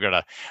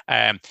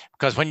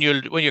 Because when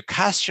you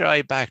cast your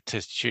eye back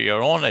to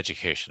your own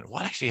education,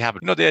 what actually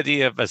happened? The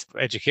idea of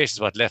education is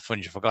what left when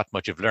you forgot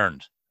what you've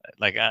learned.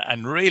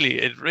 And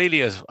really, it really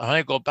is. When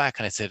I go back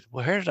and I said,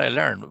 well, where did I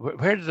learn?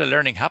 Where did the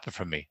learning happen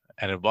for me?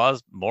 And it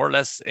was more or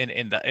less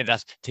in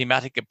that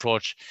thematic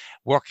approach,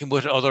 working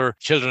with other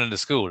children in the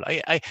school.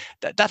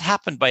 That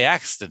happened by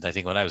accident, I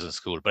think, when I was in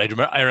school. But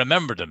I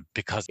remember them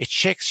because it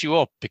shakes you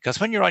up.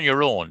 Because when you're on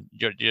your own,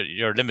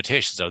 your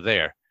limitations are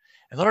there.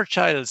 Another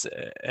child's,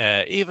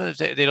 even if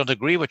they don't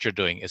agree what you're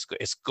doing,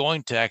 it's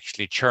going to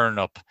actually churn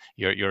up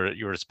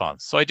your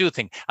response. So I do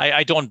think,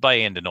 I don't buy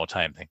into no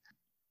time thing.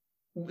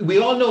 We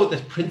all know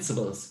that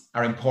principals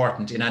are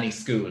important in any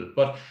school,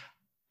 but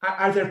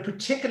are there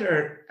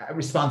particular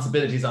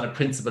responsibilities on a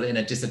principal in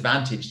a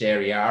disadvantaged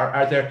area?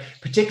 Are there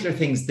particular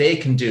things they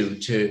can do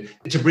to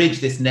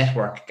bridge this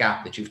network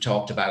gap that you've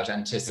talked about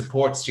and to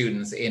support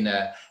students in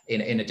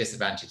a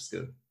disadvantaged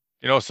school?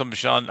 You know,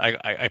 Sean,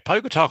 I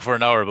probably could talk for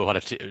an hour about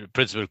what a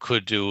principal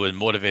could do in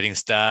motivating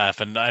staff.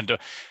 And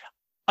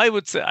I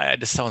would say,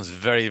 this sounds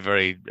very,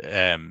 very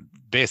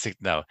basic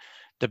now.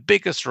 The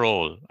biggest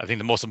role, I think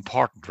the most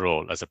important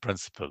role as a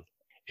principal,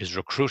 is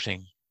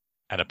recruiting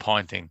and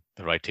appointing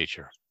the right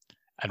teacher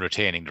and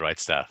retaining the right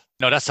staff.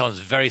 Now, that sounds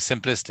very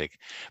simplistic,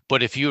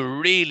 but if you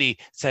really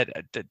said,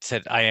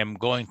 I am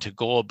going to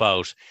go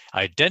about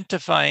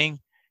identifying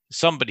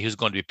somebody who's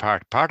going to be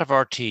part of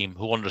our team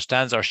who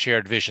understands our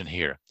shared vision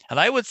here. And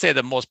I would say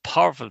the most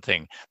powerful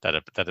thing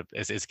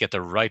is get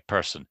the right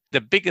person.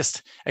 The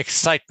biggest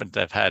excitement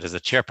I've had as a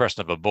chairperson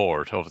of a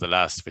board over the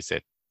last, we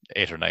say,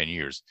 8 or 9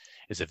 years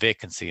is a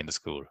vacancy in the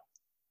school.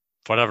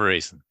 For whatever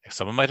reason, if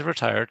someone might have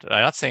retired,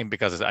 I'm not saying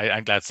because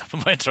I'm glad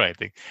someone might try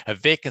anything, a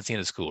vacancy in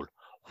the school.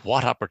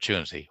 What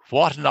opportunity,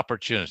 what an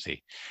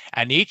opportunity.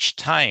 And each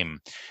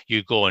time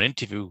you go and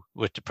interview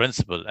with the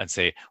principal and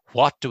say,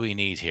 what do we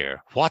need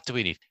here? What do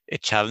we need?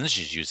 It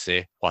challenges you,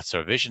 say, what's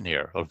our vision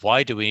here? Or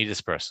why do we need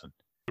this person?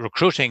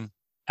 Recruiting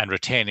and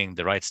retaining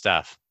the right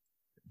staff.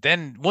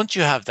 Then once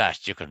you have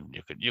that, you're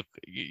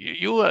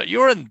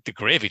in the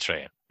gravy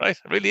train, right?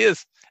 It really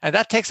is. And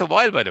that takes a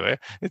while, by the way.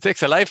 It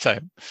takes a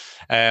lifetime,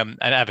 and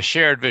have a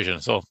shared vision.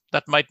 So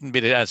that mightn't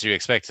be the answer you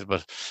expected,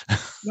 but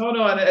no,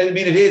 and I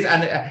mean it is.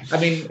 And I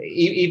mean,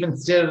 even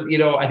still, you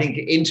know, I think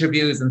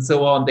interviews and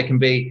so on,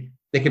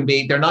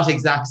 they're not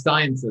exact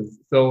sciences.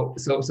 So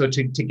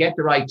to get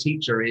the right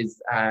teacher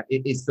is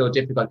so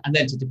difficult, and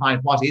then to define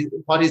what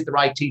is the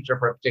right teacher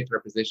for a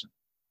particular position.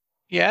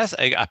 Yes,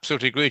 I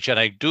absolutely agree with you. And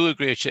I do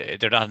agree with you.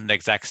 They're not an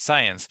exact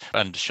science.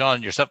 And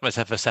Sean, yourself and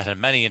myself have sat on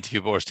many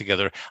interview boards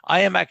together. I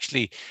am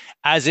actually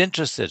as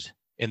interested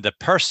in the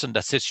person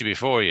that sits you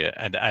before you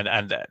and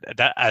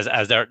that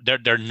as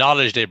their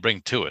knowledge they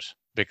bring to it.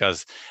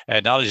 Because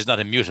knowledge is not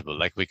immutable.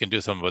 Like, we can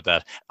do something about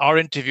that. Our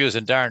interviews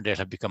in Darndale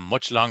have become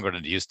much longer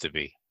than they used to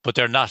be, but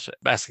they're not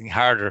asking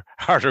harder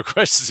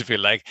questions, if you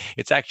like.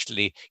 It's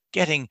actually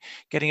getting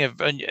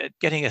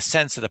a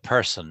sense of the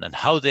person and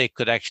how they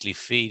could actually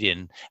feed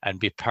in and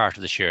be part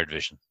of the shared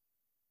vision.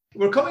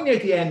 We're coming near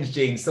the end,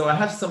 Gene. So I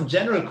have some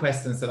general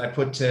questions that I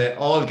put to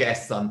all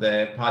guests on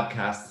the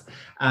podcast.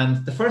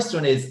 And the first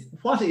one is,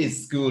 what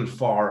is school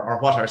for, or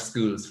what are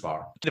schools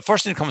for? The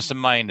first thing that comes to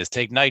mind is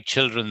to ignite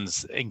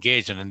children's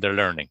engagement in their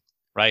learning,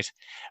 right?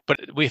 But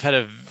we've had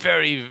a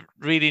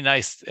really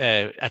nice,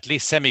 at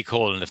least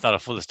semicolon, if not a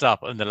full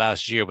stop, in the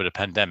last year with a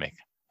pandemic.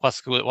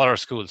 What are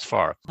schools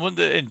for? One of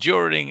the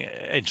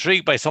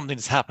intrigued by something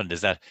that's happened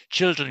is that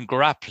children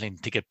grappling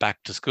to get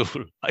back to school.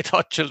 I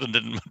thought children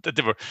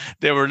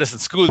they were listen,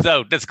 school's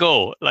out, let's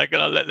go. Like, you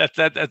know,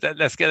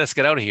 let's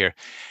get out of here.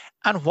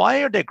 And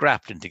why are they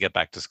grappling to get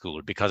back to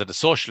school? Because of the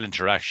social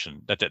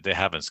interaction that they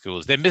have in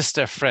schools. They miss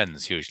their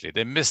friends usually.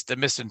 They miss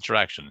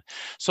interaction.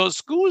 So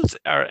schools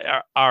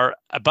are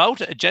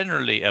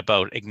generally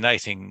about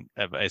igniting,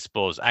 I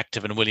suppose,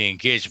 active and willing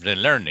engagement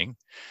in learning,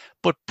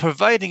 but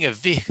providing a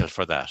vehicle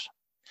for that.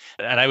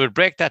 And I would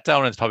break that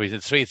down into probably the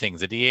three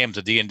things: the aims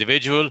of the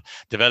individual,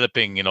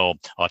 developing, you know,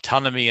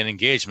 autonomy and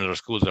engagement our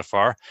schools are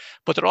for.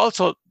 But they're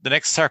also, the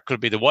next circle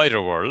would be the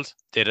wider world.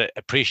 They'd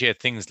appreciate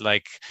things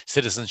like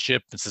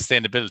citizenship and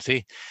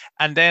sustainability.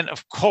 And then,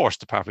 of course,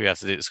 the part we have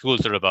to do,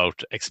 schools are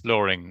about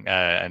exploring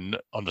and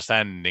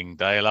understanding,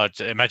 dialogue,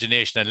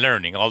 imagination and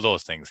learning, all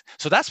those things.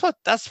 So that's what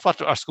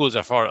our schools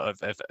are for,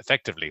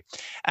 effectively.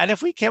 And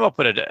if we came up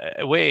with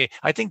a way,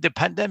 I think the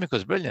pandemic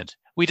was brilliant.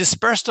 We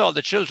dispersed all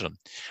the children.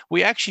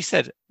 We actually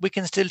said, we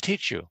can still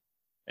teach you,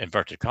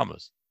 inverted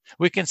commas.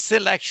 We can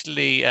still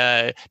actually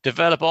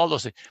develop all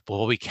those things. But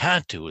what we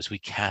can't do is we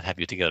can't have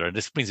you together. And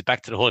this brings it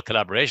back to the whole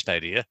collaboration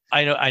idea.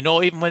 I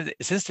know even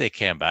since they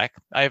came back,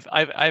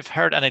 I've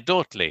heard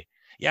anecdotally,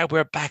 yeah,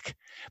 we're back,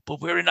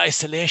 but we're in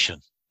isolation.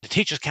 The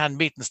teachers can't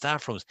meet in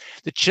staff rooms.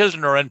 The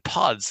children are in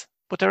pods,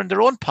 but they're in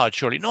their own pod,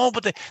 surely. No,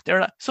 but they're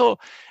not. So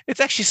it's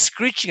actually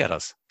screeching at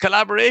us.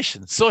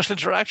 Collaboration, social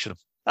interaction.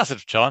 That's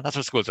it, Sean. That's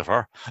what schools are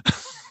for.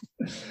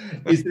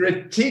 Is there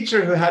a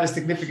teacher who had a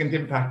significant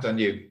impact on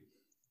you?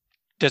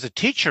 There's a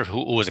teacher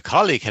who was a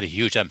colleague, had a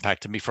huge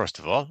impact on me, first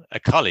of all. A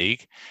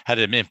colleague had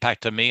an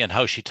impact on me and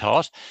how she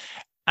taught.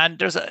 And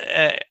there's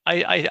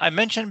I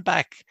mentioned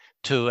back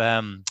to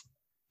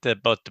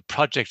about the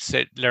project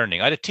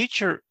learning. I had a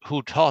teacher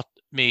who taught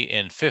me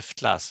in 5th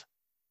class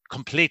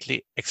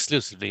completely,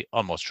 exclusively,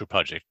 almost through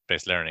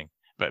project-based learning.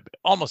 But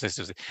almost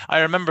exclusively. I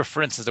remember,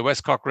 for instance, the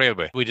West Cork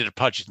Railway. We did a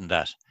project in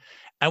that.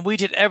 And we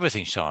did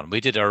everything, Sean. We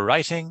did our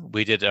writing,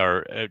 we did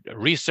our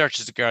research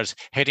as regards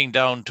heading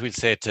down to, we'll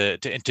say, to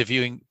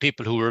interviewing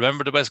people who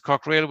remember the West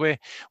Cork Railway.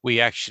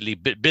 We actually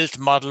built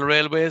model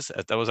railways.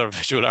 That was our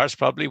visual arts,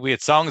 probably. We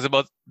had songs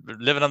about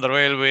living on the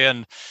railway.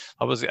 And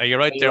are you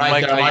right there,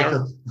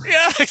 Michael?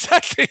 Yeah,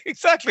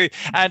 exactly.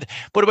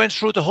 But it went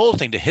through the whole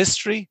thing, the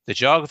history, the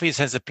geography,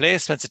 sense of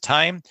place, sense of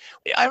time.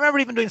 I remember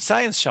even doing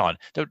science, Sean.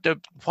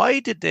 Why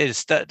did they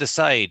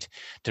decide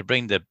to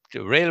bring the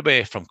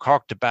railway from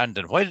Cork to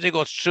Bandon? Why did they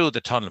go through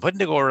the tunnel? Why didn't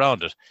they go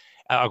around it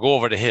or go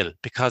over the hill?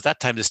 Because that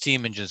time the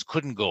steam engines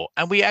couldn't go.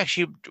 And we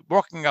actually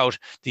working out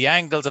the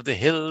angles of the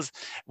hills.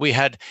 We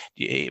had,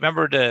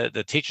 remember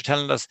the teacher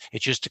telling us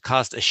it used to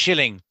cost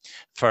 £1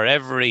 for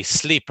every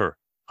sleeper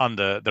on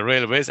the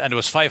railways, and it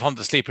was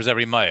 500 sleepers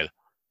every mile.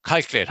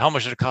 Calculate how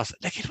much it cost.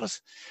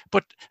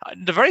 But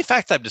the very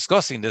fact that I'm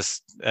discussing this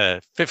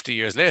 50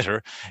 years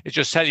later, it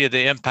just tells you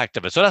the impact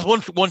of it. So that's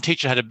one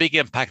teacher had a big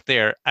impact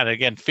there, and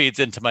again feeds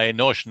into my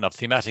notion of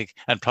thematic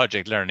and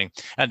project learning.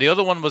 And the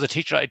other one was a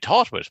teacher I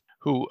taught with,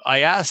 who I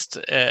asked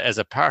as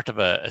a part of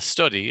a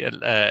study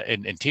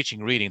in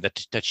teaching reading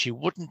that she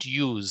wouldn't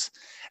use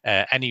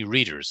any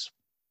readers.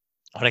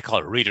 What I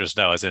call readers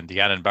now, as in the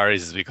Annan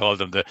Barrys, as we call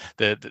them,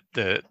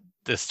 the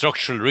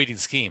structural reading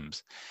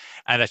schemes.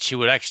 And that she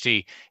would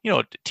actually,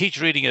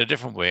 teach reading in a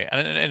different way.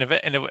 And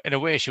in a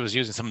way, she was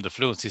using some of the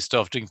fluency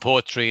stuff, doing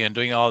poetry and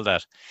doing all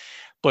that.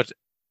 But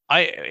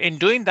in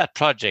doing that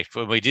project,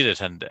 when we did it,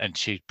 and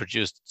she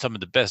produced some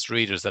of the best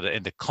readers that are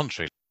in the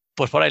country.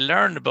 But what I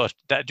learned about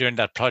that during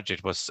that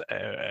project was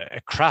a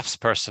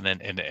craftsperson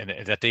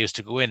in that they used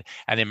to go in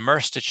and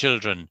immerse the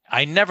children.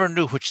 I never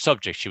knew which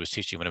subject she was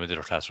teaching when I went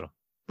into her classroom.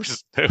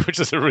 Which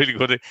is a really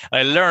good thing.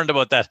 I learned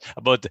about that,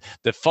 about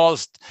the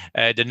false,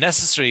 the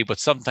necessary but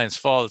sometimes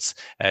false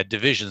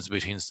divisions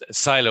between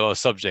silo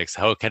subjects,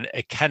 how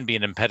it can be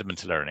an impediment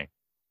to learning.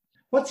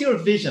 What's your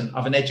vision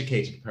of an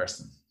educated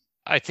person?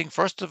 I think,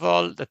 first of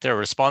all, that they're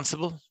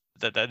responsible.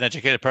 That an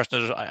educated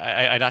person,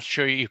 I'm not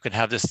sure you can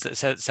have this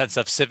sense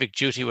of civic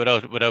duty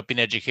without being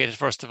educated,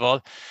 first of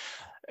all.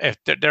 If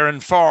they're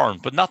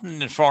informed, but not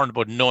informed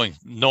about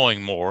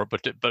knowing more,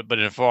 but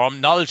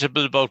informed,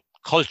 knowledgeable about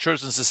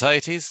cultures and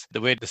societies,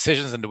 the way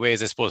decisions and the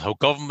ways, I suppose, how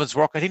governments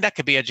work. I think that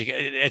could be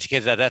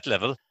educated at that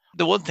level.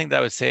 The one thing that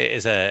I would say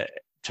is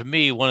to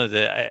me,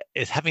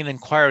 is having an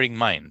inquiring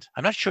mind.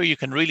 I'm not sure you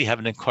can really have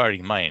an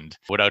inquiring mind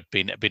without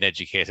being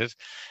educated.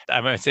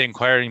 I might say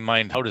inquiring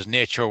mind, how does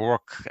nature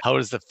work? How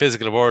does the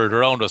physical world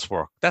around us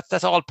work?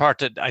 That's all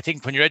part of, I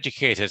think, when you're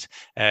educated,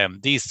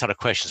 these sort of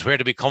questions, where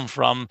do we come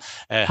from?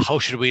 How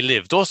should we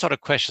live? Those sort of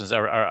questions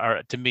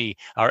are to me,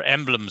 are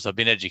emblems of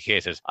being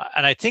educated.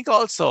 And I think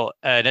also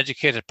an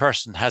educated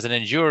person has an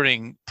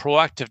enduring,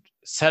 proactive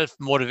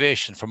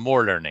self-motivation for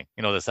more learning.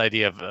 This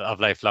idea of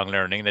lifelong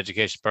learning, an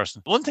education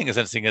person. One thing is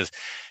interesting is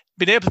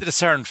being able to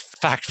discern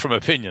fact from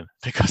opinion,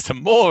 because the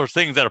more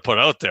things that are put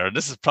out there, and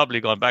this is probably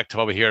going back to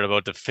what we hear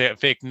about the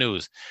fake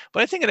news,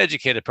 but I think an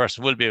educated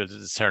person will be able to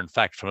discern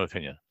fact from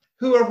opinion.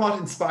 Who or what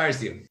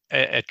inspires you?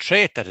 A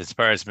trait that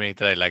inspires me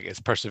that I like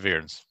is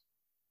perseverance.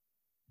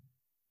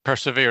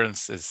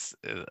 Perseverance is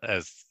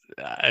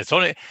it's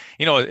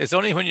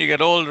only when you get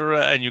older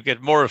and you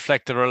get more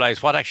reflective,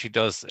 realize what actually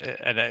does,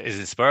 and is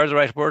inspired the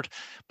right word,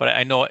 but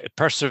I know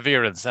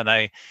perseverance, and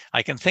I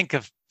can think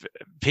of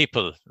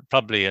people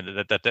probably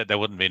that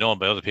wouldn't be known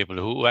by other people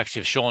who actually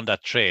have shown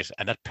that trait,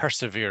 and that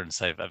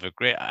perseverance.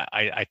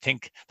 I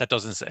think that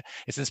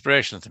it's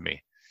inspirational to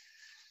me.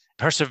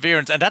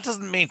 Perseverance, and that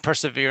doesn't mean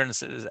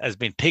perseverance as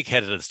being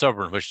pig-headed and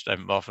stubborn, which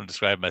I'm often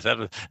described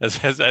myself as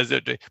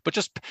but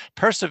just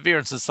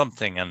perseverance is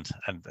something, and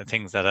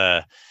things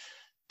that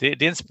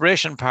the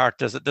inspiration part.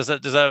 There's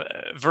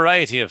a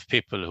variety of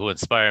people who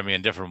inspire me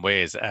in different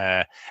ways,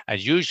 and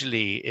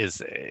usually is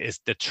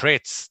the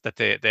traits that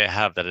they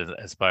have that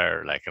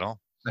inspire,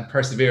 And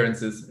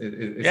perseverance is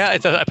yeah,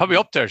 it's probably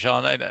up there,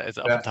 Sean. It's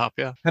up on top.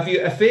 Yeah. Have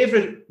you a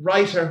favorite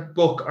writer,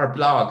 book, or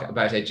blog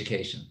about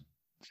education?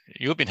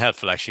 You've been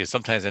helpful, actually,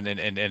 sometimes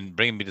in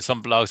bringing me to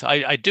some blogs.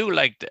 I do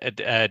like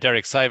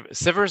Derek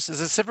Sivers.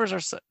 Is it Sivers or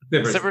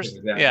Sivers?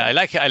 Yeah,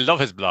 I love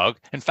his blog.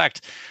 In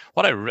fact,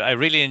 what I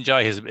really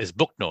enjoy his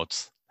book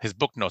notes. His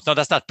book notes. No,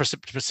 that's not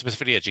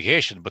specifically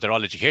education, but they're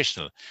all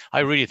educational. I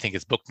really think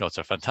his book notes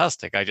are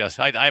fantastic.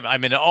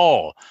 I'm in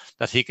awe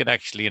that he can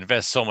actually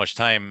invest so much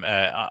time.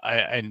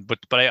 But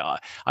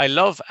I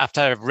love, after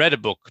I've read a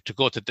book, to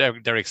go to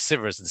Derek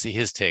Sivers and see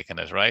his take on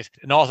it. Right.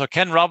 And also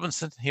Ken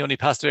Robinson. He only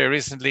passed away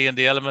recently in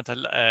The Element.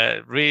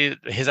 Read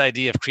his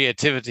idea of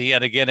creativity,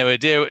 and again, a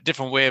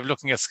different way of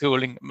looking at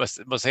schooling.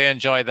 Must say I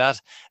enjoy that.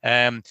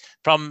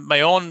 From my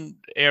own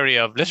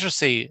area of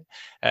literacy,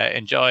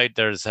 enjoyed.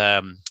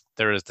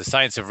 There is the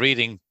Science of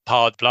Reading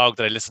blog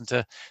that I listen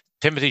to.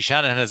 Timothy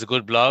Shanahan has a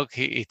good blog.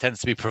 He tends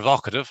to be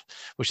provocative,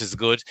 which is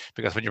good,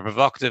 because when you're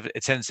provocative,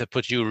 it tends to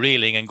put you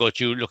reeling and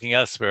got you looking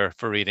elsewhere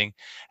for reading.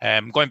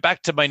 Going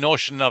back to my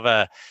notion of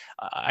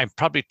I'm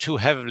probably too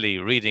heavily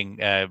reading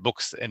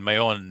books in my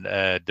own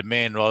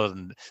domain rather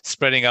than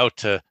spreading out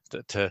to.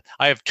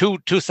 I have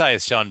two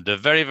sides, Sean. The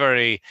very,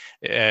 very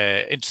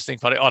interesting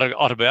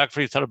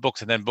autobiography sort of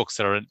books, and then books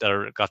that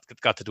are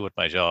got to do with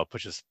my job,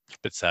 which is a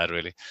bit sad,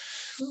 really.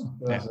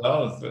 That's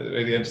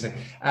really interesting.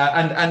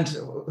 And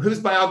whose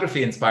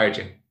biography inspired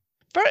you?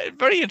 Very,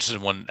 very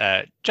interesting one.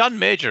 John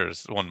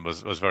Major's one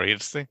was very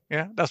interesting.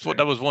 Yeah,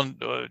 that was one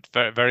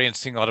very, very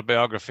interesting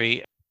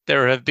autobiography.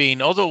 There have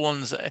been other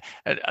ones.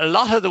 A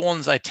lot of the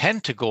ones I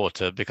tend to go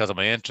to because of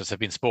my interest have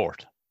been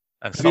sport,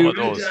 and have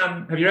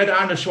you read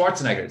Arnold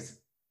Schwarzenegger's?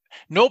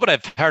 No, but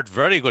I've heard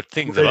very good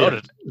things about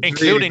it,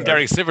 including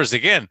Derek Sivers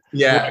again.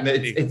 Yeah, and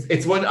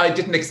it's one I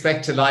didn't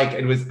expect to like.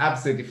 It was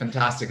absolutely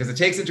fantastic because it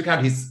takes into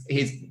account his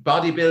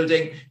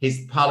bodybuilding,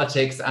 his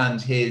politics, and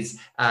his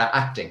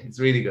acting. It's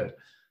really good.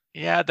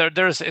 Yeah,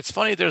 it's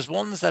funny. There's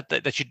ones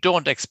that you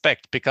don't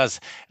expect because,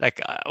 like,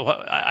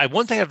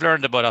 one thing I've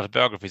learned about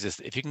autobiographies is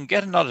if you can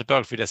get an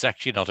autobiography that's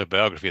actually an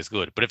autobiography is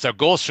good, but if they're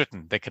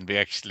ghostwritten, they can be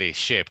actually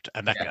shaped,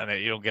 and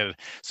you don't get it.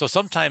 So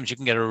sometimes you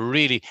can get a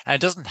really, and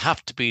it doesn't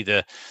have to be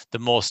the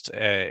most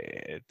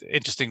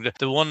interesting.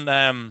 The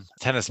one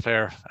tennis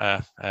player,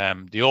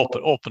 the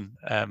Open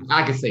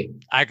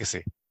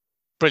Agassi.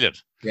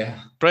 Brilliant. Yeah.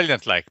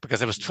 Brilliant,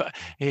 because it was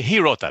he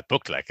wrote that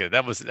book,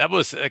 that was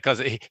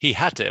because he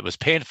had to. It was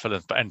painful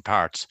in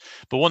parts,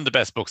 but one of the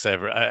best books I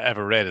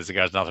ever read as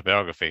regards an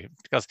autobiography,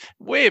 because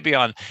way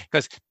beyond,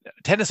 because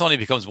tennis only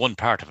becomes one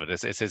part of it.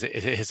 It's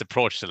his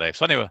approach to life.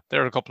 So anyway,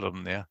 there are a couple of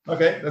them. Yeah.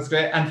 Okay, that's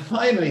great. And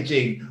finally,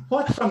 Gene,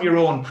 what from your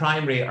own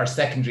primary or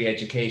secondary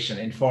education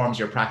informs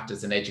your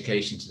practice in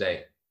education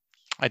today?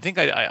 I think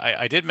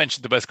I did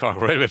mention the West Cork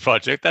Railway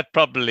project. That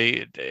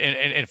probably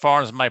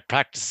informs my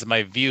practice,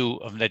 my view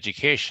of an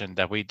education,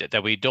 that we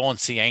don't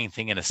see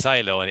anything in a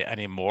silo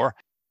anymore.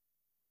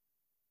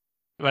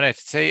 When I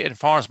say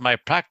informs my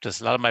practice,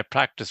 a lot of my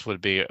practice will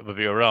be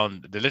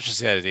around the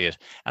literacy ideas.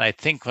 And I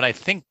think when I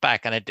think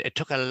back, and it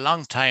took a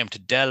long time to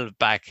delve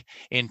back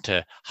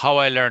into how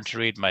I learned to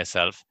read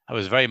myself. I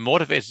was very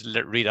motivated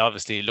to read,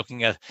 obviously,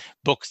 looking at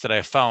books that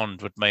I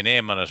found with my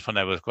name on it when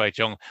I was quite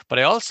young. But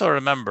I also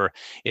remember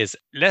is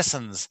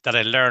lessons that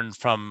I learned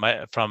from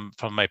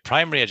my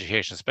primary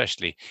education,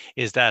 especially,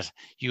 is that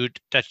you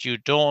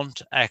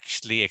don't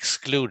actually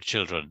exclude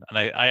children. And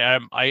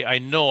I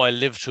know I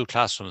lived through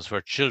classrooms where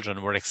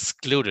children were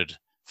excluded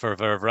for a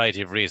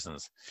variety of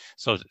reasons.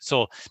 So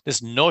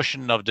this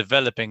notion of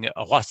developing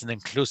what's an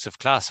inclusive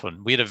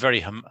classroom, we had a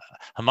very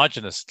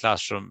homogenous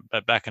classroom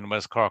back in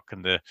West Cork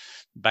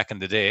back in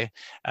the day,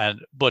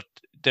 but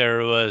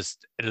there was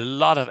a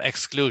lot of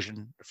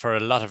exclusion for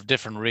a lot of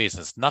different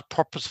reasons, not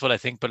purposeful, I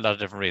think, but a lot of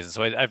different reasons.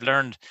 So I've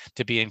learned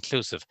to be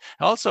inclusive.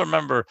 I also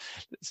remember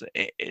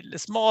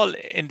small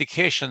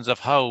indications of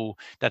how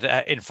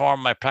that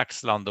informed my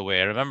practice along the way.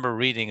 I remember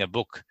reading a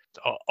book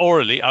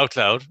orally out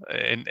loud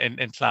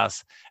in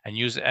class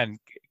and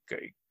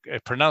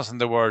pronouncing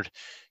the word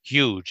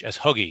huge as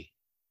huggy,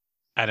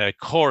 and a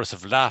chorus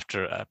of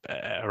laughter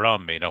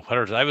around me.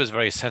 Whether I was a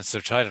very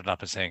sensitive child or not,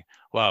 but saying,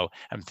 wow,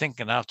 I'm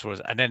thinking afterwards,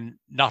 and then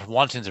not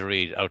wanting to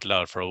read out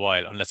loud for a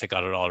while unless I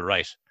got it all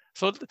right.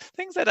 So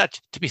things like that,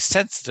 to be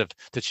sensitive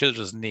to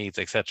children's needs,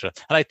 etc.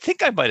 And I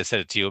think I might have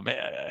said it to you.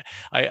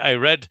 I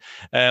read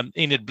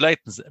Enid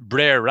Blyton's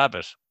Brer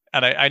Rabbit,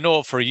 and I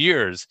know for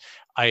years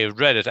I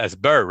read it as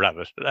Burr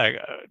Rabbit,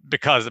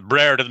 because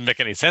Brer didn't make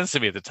any sense to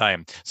me at the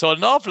time. So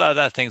an awful lot of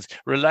that things,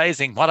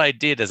 realizing what I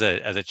did as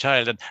a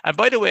child. And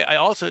by the way, I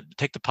also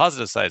take the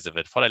positive sides of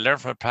it. What I learned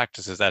from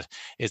practice is that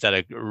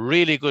a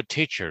really good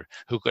teacher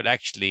who could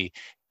actually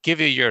give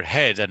you your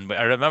head. And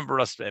I remember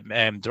us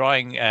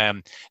drawing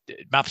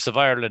maps of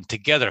Ireland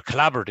together,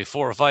 collaboratively,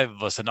 4 or 5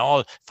 of us, and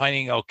all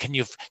finding out,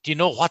 do you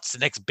know what's the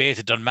next bay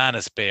to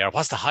Dunmanus Bay, or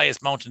what's the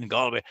highest mountain in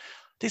Galway?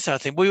 These sort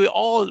of things. We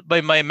all, by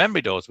my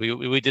memory dose,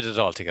 we did it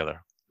all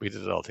together.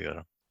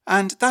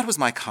 And that was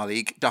my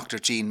colleague, Dr.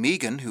 Jean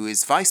Megan, who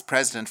is Vice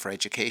President for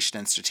Education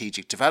and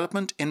Strategic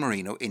Development in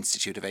Marino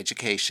Institute of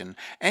Education,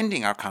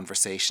 ending our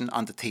conversation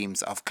on the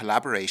themes of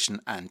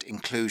collaboration and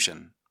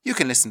inclusion. You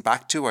can listen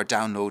back to or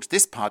download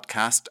this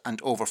podcast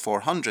and over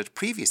 400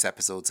 previous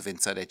episodes of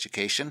Inside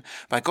Education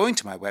by going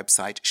to my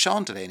website,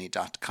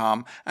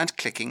 seandelaney.com, and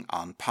clicking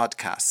on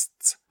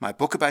podcasts. My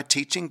book about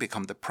teaching,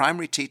 Become the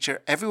Primary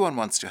Teacher Everyone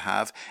Wants to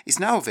Have, is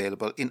now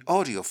available in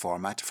audio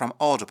format from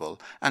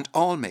Audible and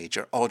all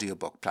major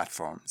audiobook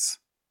platforms.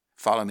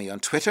 Follow me on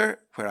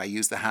Twitter, where I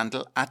use the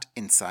handle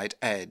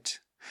 @InsideEd.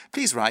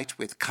 Please write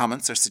with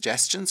comments or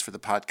suggestions for the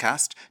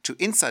podcast to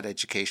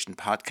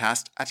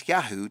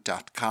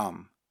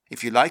insideeducationpodcast@yahoo.com.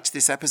 If you liked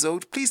this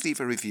episode, please leave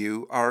a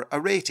review or a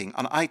rating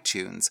on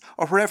iTunes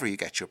or wherever you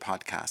get your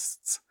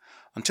podcasts.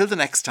 Until the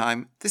next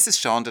time, this is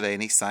Sean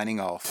Delaney signing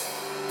off.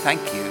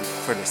 Thank you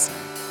for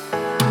listening.